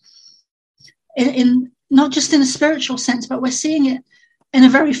that in not just in a spiritual sense, but we're seeing it in a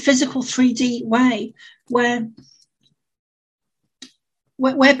very physical 3D way, where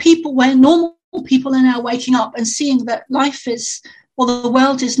normal people are now waking up and seeing that life is, or the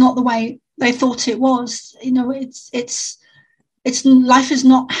world is not the way they thought it was. You know, it's life is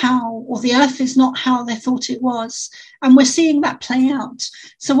not how, or the earth is not how they thought it was. And we're seeing that play out.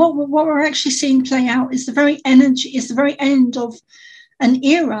 So what we're actually seeing play out is the very end of an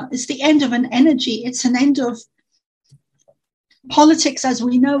era. It's the end of an energy. It's an end of politics as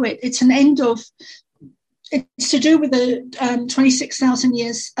we know it. It's an end of, it's to do with the 26,000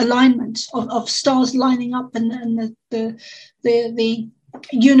 years alignment of stars lining up, and the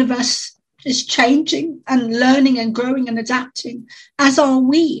universe is changing and learning and growing and adapting, as are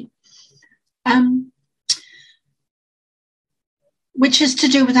we, which is to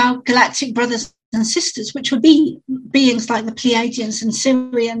do with our galactic brothers and sisters, which would be beings like the Pleiadians and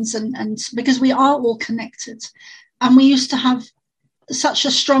Sirians, and because we are all connected, and we used to have such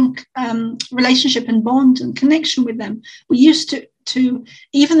a strong relationship and bond and connection with them. We used to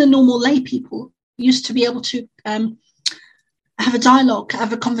even the normal lay people used to be able to have a dialogue,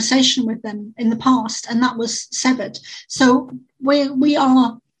 have a conversation with them in the past, and that was severed. So we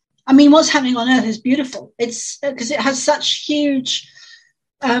are, I mean, what's happening on Earth is beautiful. It's because it has such huge,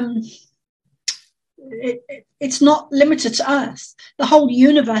 it's not limited to Earth. The whole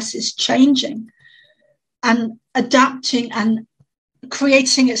universe is changing and adapting and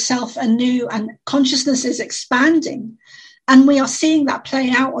creating itself anew, and consciousness is expanding. And we are seeing that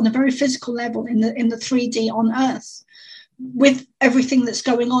play out on a very physical level in the 3D on Earth, with everything that's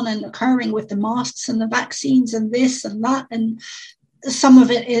going on and occurring with the masks and the vaccines and this and that. And some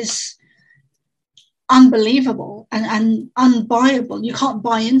of it is unbelievable and unbuyable. You can't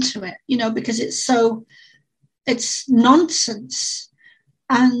buy into it, you know, because it's nonsense.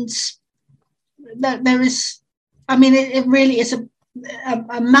 And there is, I mean, it really is a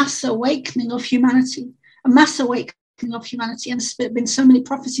mass awakening of humanity, and there's been so many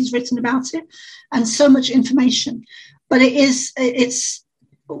prophecies written about it and so much information. But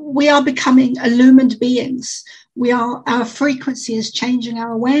we are becoming illumined beings. Our frequency is changing,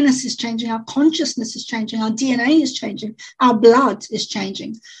 our awareness is changing, our consciousness is changing, our DNA is changing, our blood is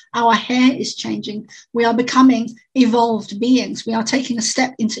changing, our hair is changing. We are becoming evolved beings. We are taking a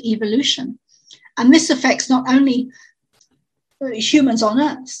step into evolution. And this affects not only humans on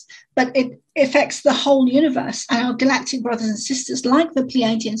Earth, but it affects the whole universe and our galactic brothers and sisters, like the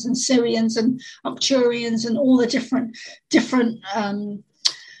Pleiadians and Sirians and Arcturians and all the different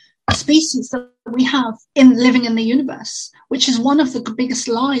species that we have living in the universe, which is one of the biggest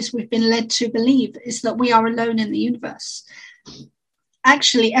lies we've been led to believe, is that we are alone in the universe.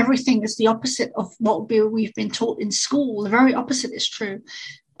 Actually, everything is the opposite of what we've been taught in school. The very opposite is true.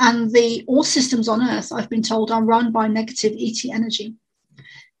 And all systems on Earth, I've been told, are run by negative ET energy,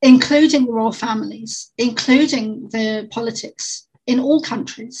 including the royal families, including the politics in all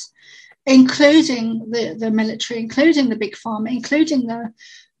countries, including the military, including the big pharma, including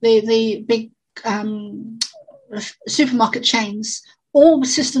the big supermarket chains, all the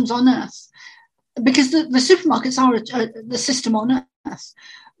systems on Earth. Because the supermarkets are the system on Earth,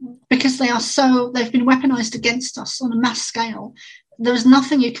 because they've been weaponized against us on a mass scale. There is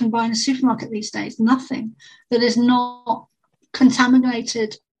nothing you can buy in a supermarket these days, nothing that is not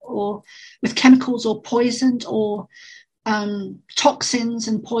contaminated or with chemicals or poisoned or toxins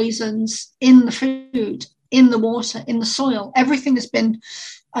and poisons in the food, in the water, in the soil. Everything has been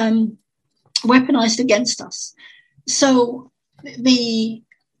weaponized against us. So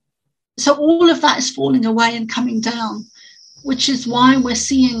all of that is falling away and coming down, which is why we'll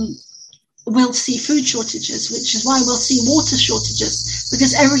see food shortages, which is why we'll see water shortages,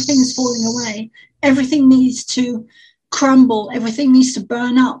 because everything is falling away. Everything needs to crumble. Everything needs to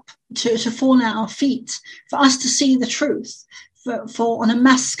burn up to fall at our feet for us to see the truth, for on a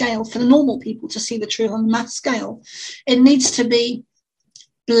mass scale, for the normal people to see the truth on a mass scale. It needs to be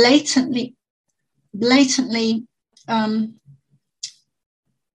blatantly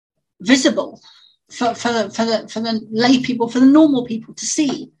visible for the lay people, for the normal people to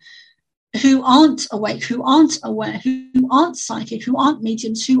see, who aren't awake, who aren't aware, who aren't psychic, who aren't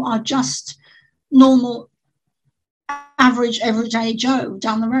mediums, who are just normal, average, everyday Joe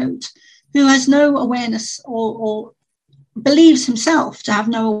down the road, who has no awareness or believes himself to have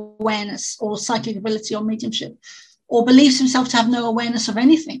no awareness or psychic ability or mediumship, or believes himself to have no awareness of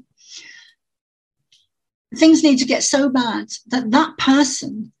anything. Things need to get so bad that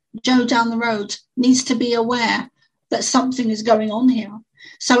person, Joe down the road, needs to be aware that something is going on here.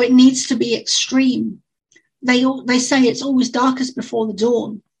 So it needs to be extreme. They say it's always darkest before the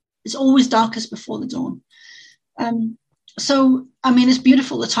dawn. It's always darkest before the dawn. So, I mean, it's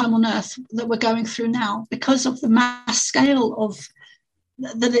beautiful the time on Earth that we're going through now because of the mass scale of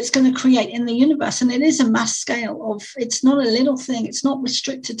that it's going to create in the universe. And it is a mass scale of, it's not a little thing. It's not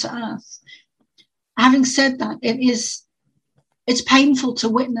restricted to Earth. Having said that, it's painful to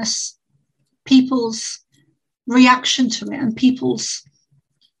witness people's reaction to it and people's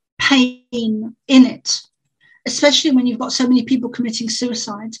pain in it, especially when you've got so many people committing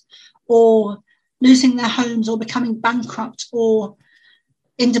suicide or losing their homes or becoming bankrupt or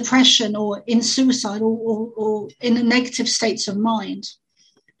in depression or in suicide or in a negative states of mind,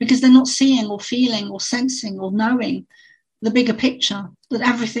 because they're not seeing or feeling or sensing or knowing the bigger picture, that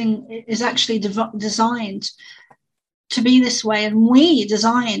everything is actually designed to be this way. And we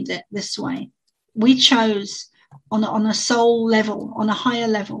designed it this way. We chose on a soul level, on a higher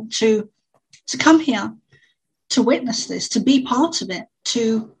level, to come here, to witness this, to be part of it,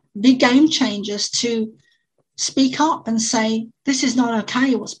 to be game changers, to speak up and say, this is not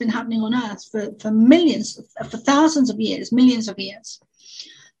okay, what's been happening on Earth for millions, for thousands of years, millions of years,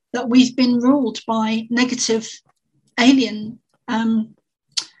 that we've been ruled by negative alien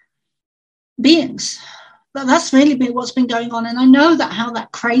beings. That's really been what's been going on. And I know that how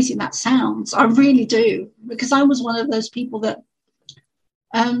that crazy that sounds. I really do, because I was one of those people that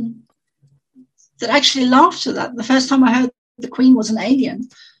actually laughed at that. The first time I heard the Queen was an alien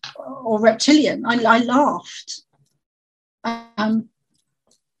or reptilian, I laughed.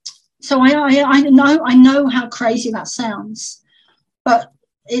 So I know how crazy that sounds, but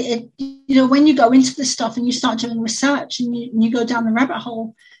it when you go into this stuff and you start doing research and you go down the rabbit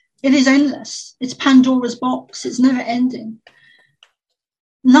hole, it is endless. It's Pandora's box. It's never ending.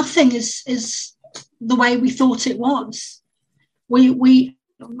 Nothing is the way we thought it was. We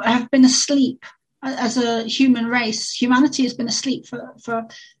have been asleep as a human race. Humanity has been asleep for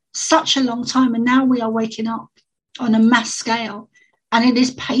such a long time, and now we are waking up on a mass scale, and it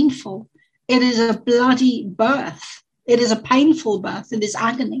is painful. It is a bloody birth. It is a painful birth. It is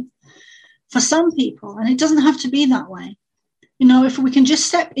agony for some people, and it doesn't have to be that way. If we can just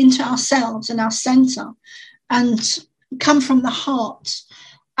step into ourselves and our center and come from the heart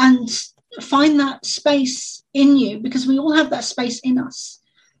and find that space in you, because we all have that space in us.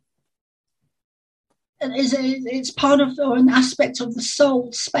 It's part of, or an aspect of the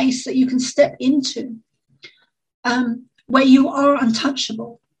soul space that you can step into, where you are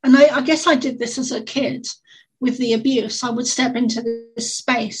untouchable. And I guess I did this as a kid with the abuse. I would step into this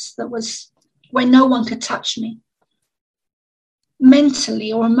space that was where no one could touch me.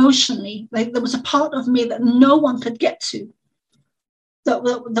 Mentally or emotionally, there was a part of me that no one could get to,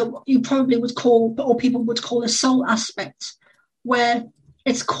 that you probably would call, or people would call, a soul aspect, where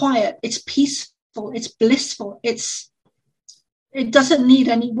it's quiet, it's peaceful, it's blissful, it doesn't need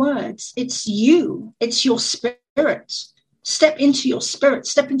any words. It's you, it's your spirit. Step into your spirit,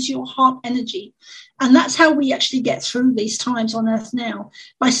 step into your heart energy. And that's how we actually get through these times on Earth now,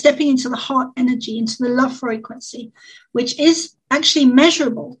 by stepping into the heart energy, into the love frequency, which is actually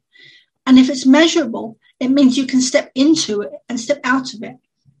measurable. And if it's measurable, it means you can step into it and step out of it,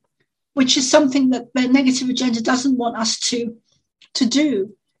 which is something that the negative agenda doesn't want us to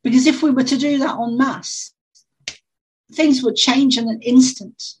do. Because if we were to do that en masse, things would change in an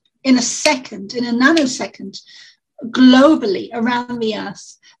instant, in a second, in a nanosecond, globally around the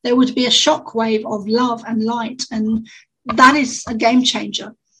Earth. There would be a shockwave of love and light, and that is a game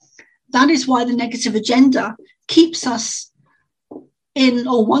changer. That is why the negative agenda keeps us in,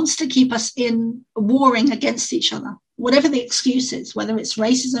 or wants to keep us in, warring against each other, whatever the excuse is, whether it's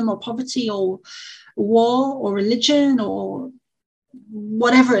racism or poverty or war or religion or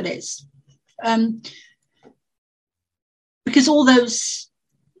whatever it is. Because all those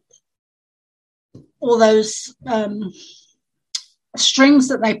strings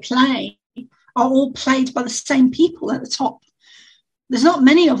that they play are all played by the same people at the top. There's not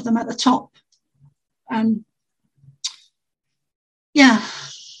many of them at the top. Yeah.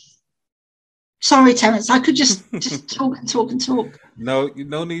 Sorry, Terence. I could just talk and talk and talk. No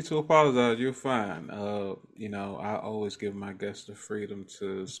need to apologize. You're fine. I always give my guests the freedom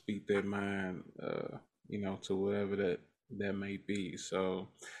to speak their mind, to whatever that may be. So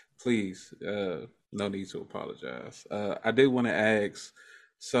please, no need to apologize. I did want to ask,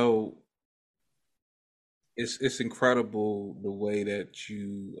 so it's incredible the way that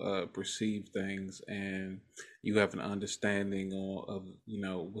you perceive things, and you have an understanding of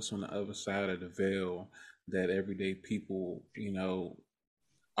what's on the other side of the veil that everyday people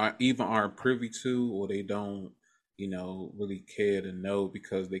aren't privy to, or they don't really care to know,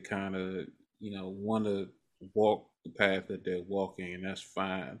 because they kind of want to walk the path that they're walking, and that's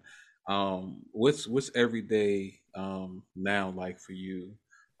fine. What's every day now like for you,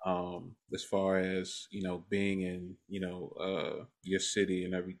 as far as being in your city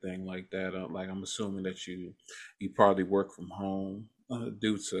and everything like that? Like I'm assuming that you probably work from home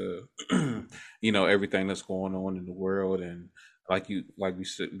due to everything that's going on in the world, and like we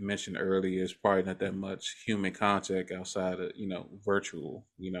mentioned earlier, it's probably not that much human contact outside of virtual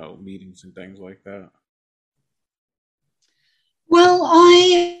meetings and things like that. Well,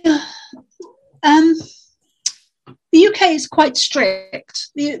 um, the UK is quite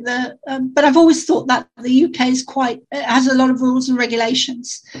strict. But I've always thought that the UK is has a lot of rules and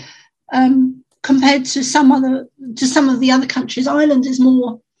regulations compared to some of the other countries. Ireland is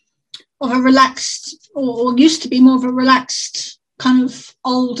more of a relaxed, or used to be more of a relaxed, kind of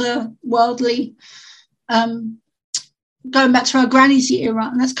older, worldly, going back to our granny's era,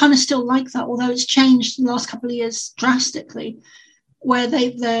 and that's kind of still like that, although it's changed in the last couple of years drastically, where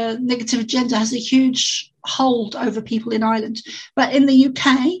the negative agenda has a huge hold over people in Ireland. But in the UK,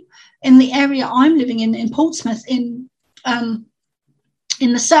 in the area I'm living in Portsmouth, in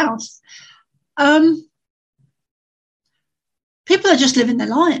the south, people are just living their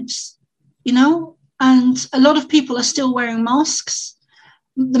lives, and a lot of people are still wearing masks.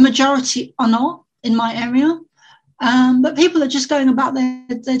 The majority are not in my area, but people are just going about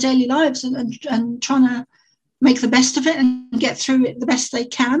their daily lives and trying to make the best of it and get through it the best they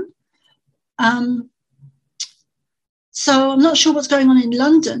can. So I'm not sure what's going on in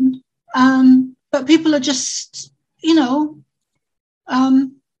London, but people are just,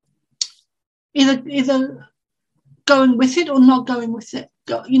 either going with it or not going with it.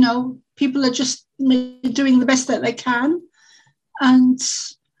 People are just doing the best that they can, and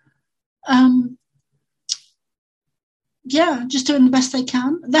just doing the best they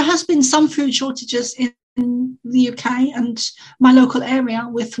can. There has been some food shortages in the UK and my local area,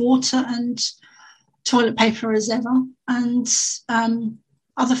 with water and toilet paper as ever, and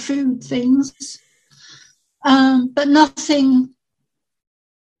other food things, but nothing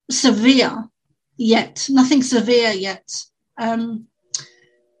severe yet.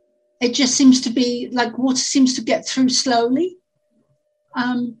 It just seems to be like water seems to get through slowly.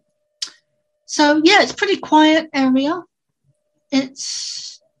 So it's pretty quiet area.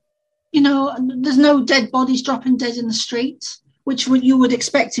 It's, there's no dead bodies dropping dead in the street, which you would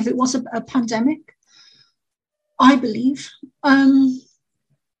expect if it was a pandemic, I believe. But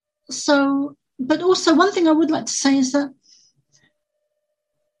also one thing I would like to say is that,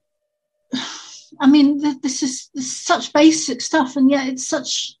 this is such basic stuff, and yet it's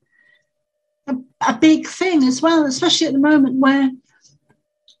such a big thing as well, especially at the moment, where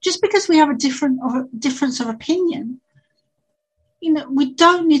just because we have a difference of opinion, we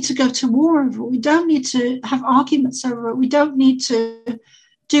don't need to go to war over it. We don't need to have arguments over it. We don't need to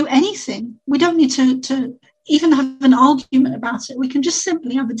do anything. We don't need to even have an argument about it. We can just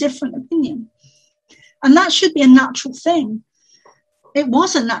simply have a different opinion. And that should be a natural thing. It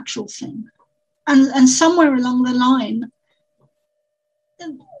was a natural thing. And somewhere along the line,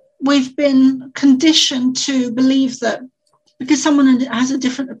 we've been conditioned to believe that because someone has a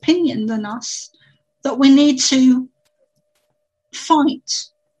different opinion than us, that we need to fight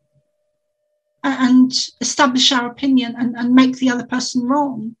and establish our opinion and make the other person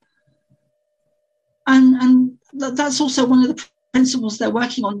wrong. And that's also one of the principles they're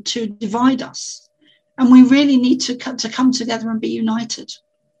working on, to divide us. And we really need to come together and be united.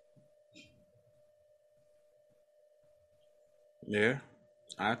 Yeah,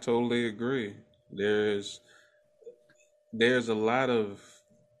 I totally agree. There's a lot of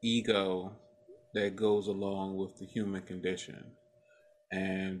ego that goes along with the human condition.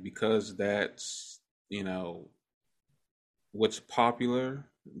 And because that's, what's popular,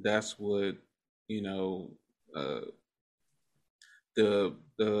 that's what, uh, the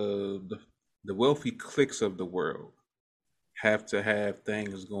wealthy cliques of the world have to have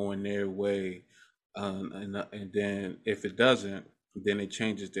things going their way, and then if it doesn't, then it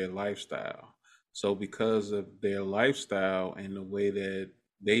changes their lifestyle. So because of their lifestyle and the way that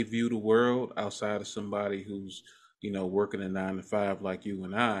they view the world, outside of somebody who's working a 9 to 5 like you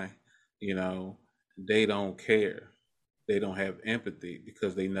and I, they don't care. They don't have empathy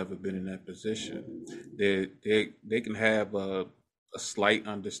because they never been in that position. They can have a slight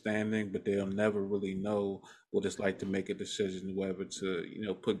understanding, but they'll never really know what it's like to make a decision whether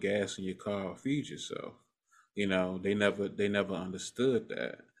to put gas in your car or feed yourself. They never understood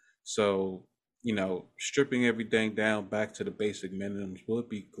that. So stripping everything down back to the basic minimums would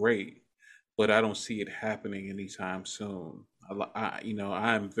be great, but I don't see it happening anytime soon. I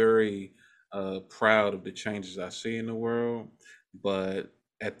am very proud of the changes I see in the world, but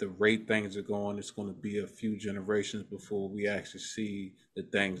at the rate things are going, it's going to be a few generations before we actually see the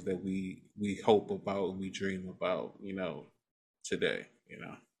things that we hope about and we dream about, today,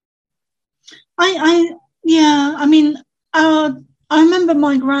 I remember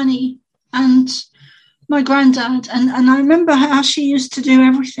my granny and my granddad, and I remember how she used to do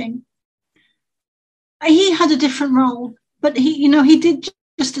everything. He had a different role, but he did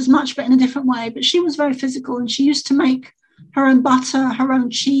just as much, but in a different way. But she was very physical, and she used to make her own butter, her own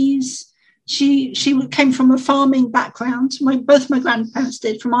cheese. She came from a farming background. Both my grandparents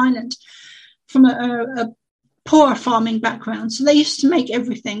did, from Ireland, from a poor farming background. So they used to make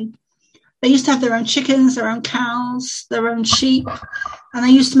everything. They used to have their own chickens, their own cows, their own sheep, and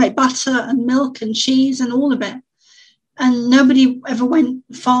they used to make butter and milk and cheese and all of it. And nobody ever went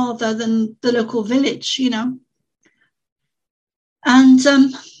farther than the local village, And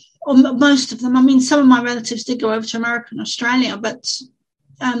or most of them, some of my relatives did go over to America and Australia, but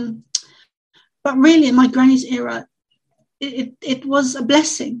really in my granny's era, it was a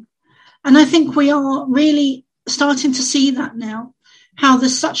blessing. And I think we are really starting to see that now, how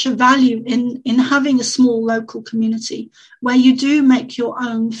there's such a value in having a small local community where you do make your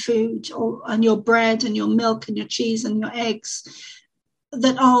own food and your bread and your milk and your cheese and your eggs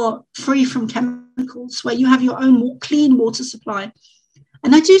that are free from chemicals, where you have your own clean water supply.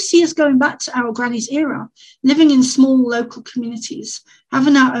 And I do see us going back to our granny's era, living in small local communities,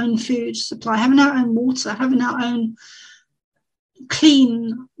 having our own food supply, having our own water, having our own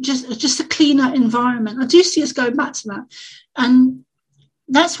clean, just a cleaner environment. I do see us going back to that. And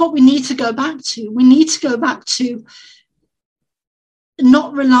that's what we need to go back to. We need to go back to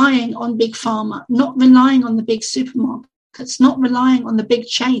not relying on big pharma, not relying on the big supermarkets, not relying on the big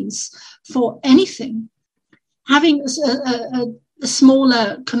chains for anything. Having a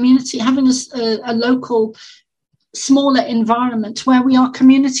smaller community, having a local, smaller environment where we are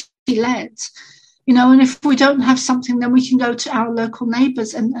community-led, and if we don't have something, then we can go to our local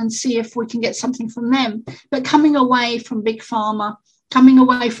neighbours and see if we can get something from them. But coming away from big pharma, coming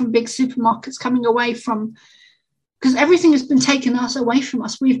away from big supermarkets, coming away from, because everything has been taken away from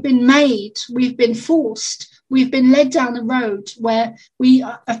us. We've been made, we've been forced, we've been led down a road where we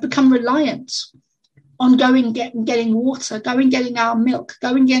have become reliant on getting water, getting our milk,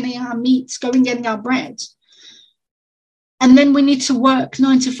 getting our meats, getting our bread. And then we need to work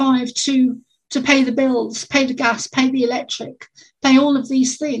 9 to 5 to pay the bills, pay the gas, pay the electric, pay all of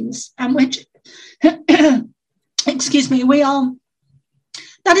these things. And which, excuse me,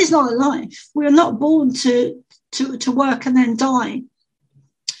 that is not a life. We are not born to work and then die.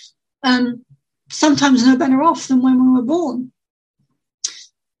 Sometimes no better off than when we were born,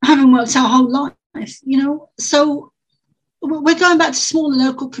 having worked our whole life. So we're going back to smaller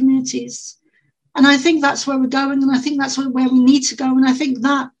local communities, and I think that's where we're going, and I think that's where we need to go, and I think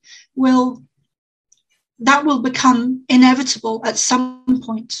that will become inevitable at some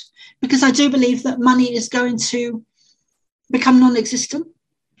point, because I do believe that money is going to become non-existent.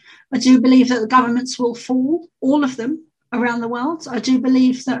 I do believe that the governments will fall, all of them around the world. I do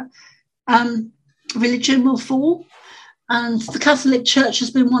believe that religion will fall. And the Catholic Church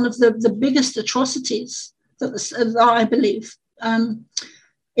has been one of the biggest atrocities that I believe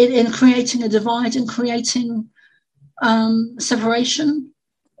in creating a divide and creating separation,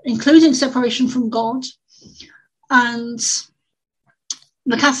 including separation from God. And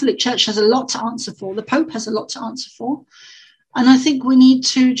the Catholic Church has a lot to answer for. The Pope has a lot to answer for. And I think we need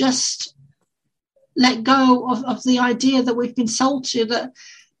to just let go of the idea that we've been sold to,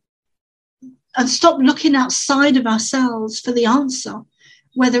 and stop looking outside of ourselves for the answer,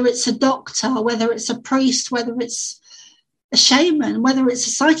 whether it's a doctor, whether it's a priest, whether it's a shaman, whether it's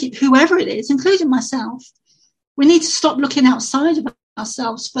a psychic, whoever it is, including myself. We need to stop looking outside of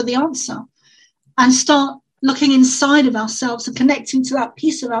ourselves for the answer and start looking inside of ourselves and connecting to that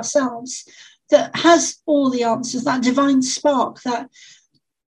piece of ourselves that has all the answers, that divine spark, that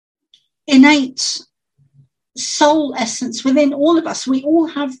innate soul essence within all of us. We all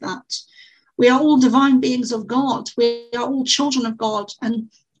have that. We are all divine beings of God. We are all children of God, and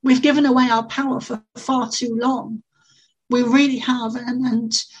we've given away our power for far too long. We really have,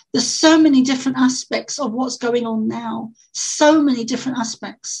 and there's so many different aspects of what's going on now, so many different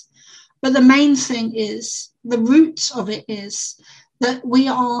aspects. But the main thing is, the root of it is that we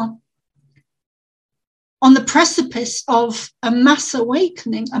are on the precipice of a mass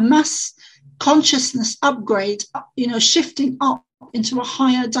awakening, a mass consciousness upgrade, shifting up into a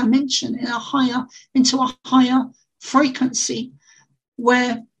higher dimension, into a higher frequency,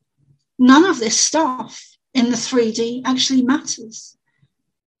 where none of this stuff in the 3D actually matters.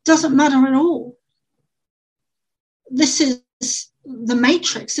 Doesn't matter at all. This is the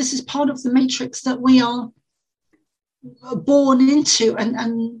matrix. This is part of the matrix that we are born into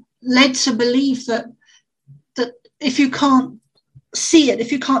and led to believe that if you can't see it,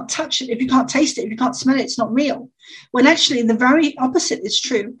 if you can't touch it, if you can't taste it, if you can't smell it, it's not real. When actually the very opposite is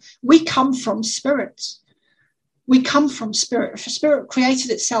true. We come from spirit. We come from spirit. Spirit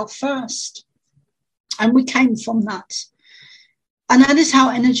created itself first, and we came from that. And that is how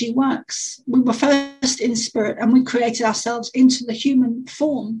energy works. We were first in spirit, and we created ourselves into the human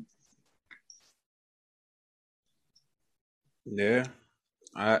form. Yeah,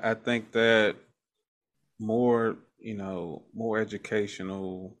 I think that more, more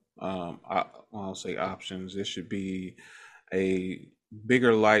educational, I'll say options. It should be a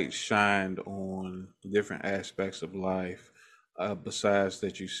bigger light shined on different aspects of life, besides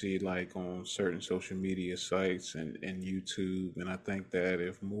that you see like on certain social media sites and YouTube. And I think that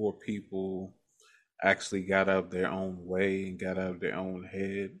if more people actually got out of their own way and got out of their own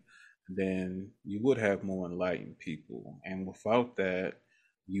head, then you would have more enlightened people. And without that,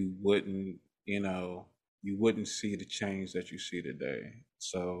 you wouldn't, you wouldn't see the change that you see today.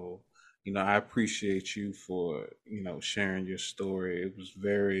 So, I appreciate you for, sharing your story. It was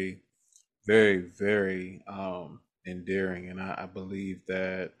very, very, very endearing. And I believe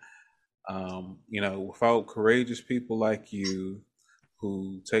that, without courageous people like you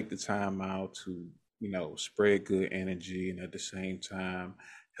who take the time out to, spread good energy and at the same time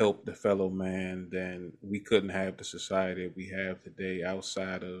help the fellow man, then we couldn't have the society that we have today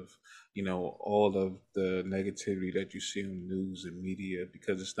outside of, all of the negativity that you see on news and media,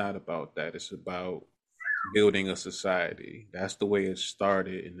 because it's not about that. It's about building a society. That's the way it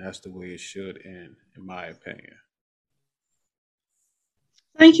started, and that's the way it should end, in my opinion.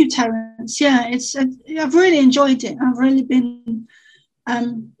 Thank you, Terence. Yeah, I've really enjoyed it. I've really been,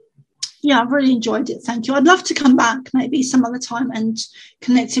 I've really enjoyed it. Thank you. I'd love to come back maybe some other time and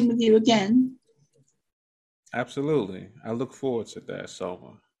connect in with you again. Absolutely. I look forward to that,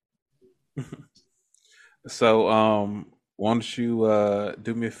 Soma. So, why don't you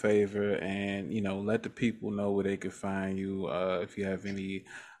do me a favor and, let the people know where they can find you, if you have any,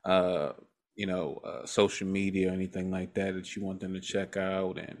 social media or anything like that you want them to check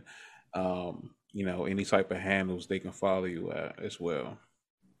out, and, any type of handles they can follow you at as well.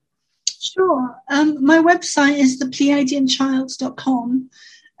 Sure. My website is thepleiadianchild.com.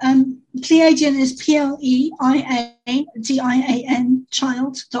 Pleiadian is PLEIADIAN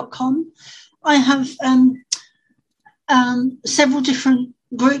child.com. I have several different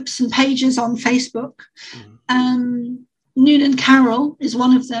groups and pages on Facebook. Noonan Carol is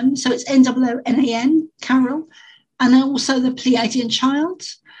one of them. So it's NOONAN, Carol. And then also the Pleiadian Child.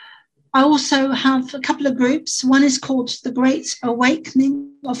 I also have a couple of groups. One is called The Great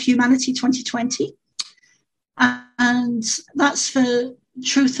Awakening of Humanity 2020. And that's for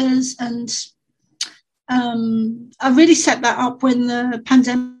truthers. And I really set that up when the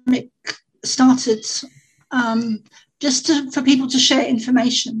pandemic started, for people to share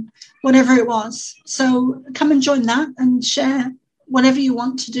information, whatever it was. So come and join that and share whatever you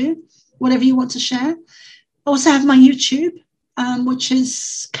want to do, whatever you want to share. I also have my YouTube, which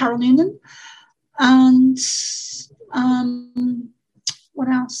is Carol Noonan. And what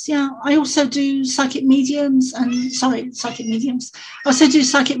else? Yeah, I also do psychic mediums. I also do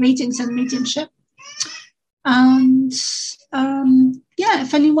psychic readings and mediumship. And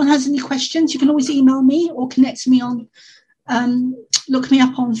if anyone has any questions, you can always email me or connect me on, look me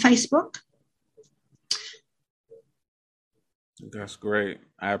up on Facebook. That's great.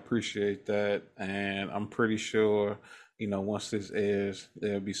 I appreciate that. And I'm pretty sure, once this airs,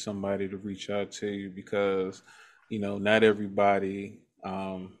 there'll be somebody to reach out to you, because, not everybody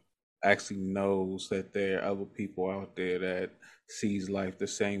actually knows that there are other people out there that sees life the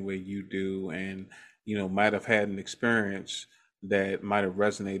same way you do, and, might have had an experience that might have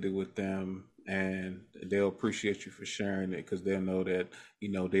resonated with them, and they'll appreciate you for sharing it, because they'll know that,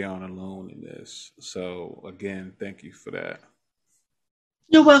 they aren't alone in this. So again, thank you for that.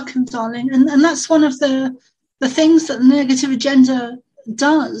 You're welcome, darling. And that's one of the things that the negative agenda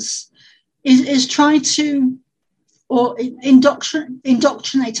does is try to, or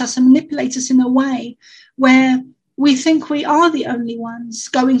indoctrinate us and manipulate us in a way where we think we are the only ones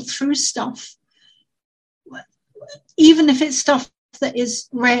going through stuff, even if it's stuff that is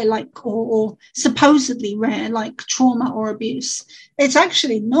rare, like or supposedly rare, like trauma or abuse. It's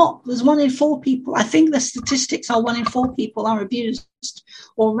actually not. There's 1 in 4 people. I think the statistics are 1 in 4 people are abused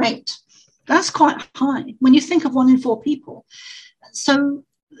or raped. That's quite high when you think of 1 in 4 people. So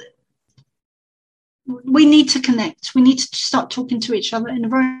we need to connect. We need to start talking to each other in a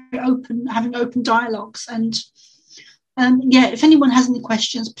very open, having open dialogues, and if anyone has any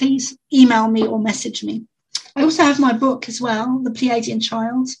questions, please email me or message me. I also have my book as well, The Pleiadian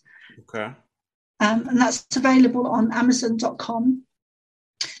Child. Okay. And that's available on Amazon.com.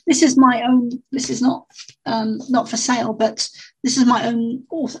 This is my own. This is not for sale, but this is my own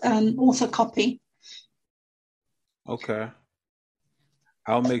author copy. Okay.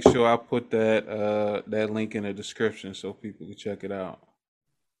 I'll make sure I put that link in the description so people can check it out.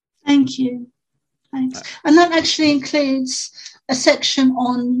 Thank you. Thanks. And that actually includes a section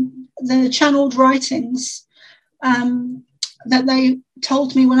on the channeled writings that they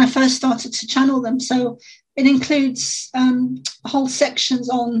told me when I first started to channel them. So it includes whole sections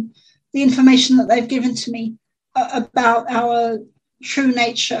on the information that they've given to me about our true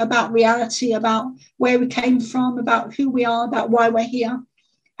nature, about reality, about where we came from, about who we are, about why we're here.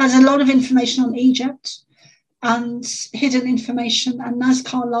 Has a lot of information on Egypt and hidden information and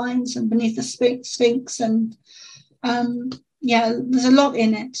Nazca lines and beneath the Sphinx. And there's a lot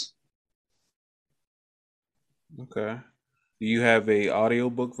in it. Okay. Do you have a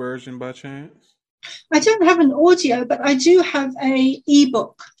audiobook version by chance? I don't have an audio, but I do have a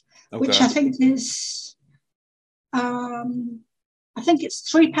ebook, which I think is, I think it's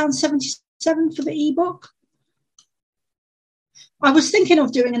 £3.77 for the ebook. I was thinking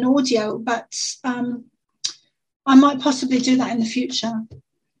of doing an audio, but I might possibly do that in the future.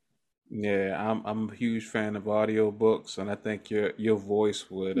 Yeah, I'm a huge fan of audiobooks, and I think your voice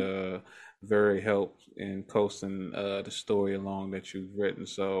would very help in posting the story along that you've written.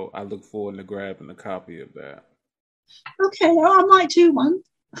 So I look forward to grabbing a copy of that. Okay, I might do one.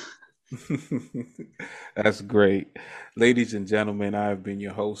 That's great. Ladies and gentlemen, I've been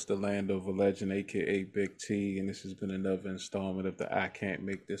your host, the Landover Legend, aka Big T, and this has been another installment of the I Can't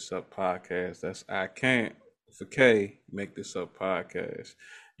Make This Up podcast. That's I Can't, for K, Make This Up podcast.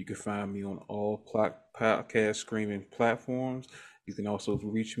 You can find me on all podcast streaming platforms. You can also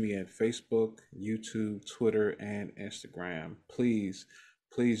reach me at Facebook, YouTube, Twitter, and Instagram. Please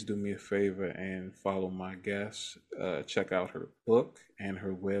do me a favor and follow my guest. Check out her book and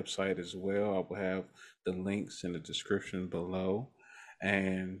her website as well. I will have the links in the description below.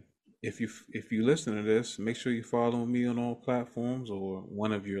 And if you listen to this, make sure you follow me on all platforms or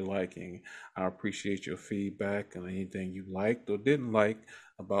one of your liking. I appreciate your feedback on anything you liked or didn't like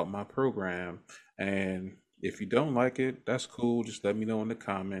about my program. And if you don't like it, that's cool. Just let me know in the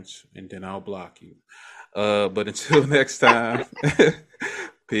comments and then I'll block you. But until next time,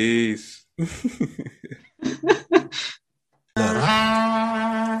 peace.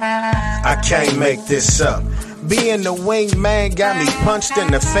 I can't make this up. Being the wingman got me punched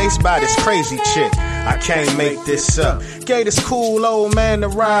in the face by this crazy chick. I can't make this up. Gave this cool old man a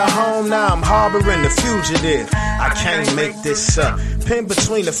ride home. Now I'm harboring the fugitive. I can't make this up. Pinned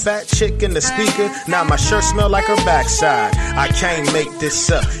between the fat chick and the speaker. Now my shirt smell like her backside. I can't make this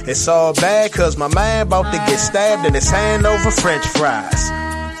up. It's all bad cause my man about to get stabbed in his hand over French fries.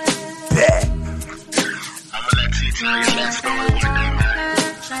 Bet. I'ma let you tell you that story one day, man.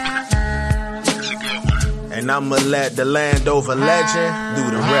 It's a good one. And I'ma let the Landover Legend do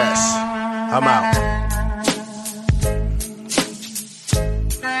the rest. I'm out.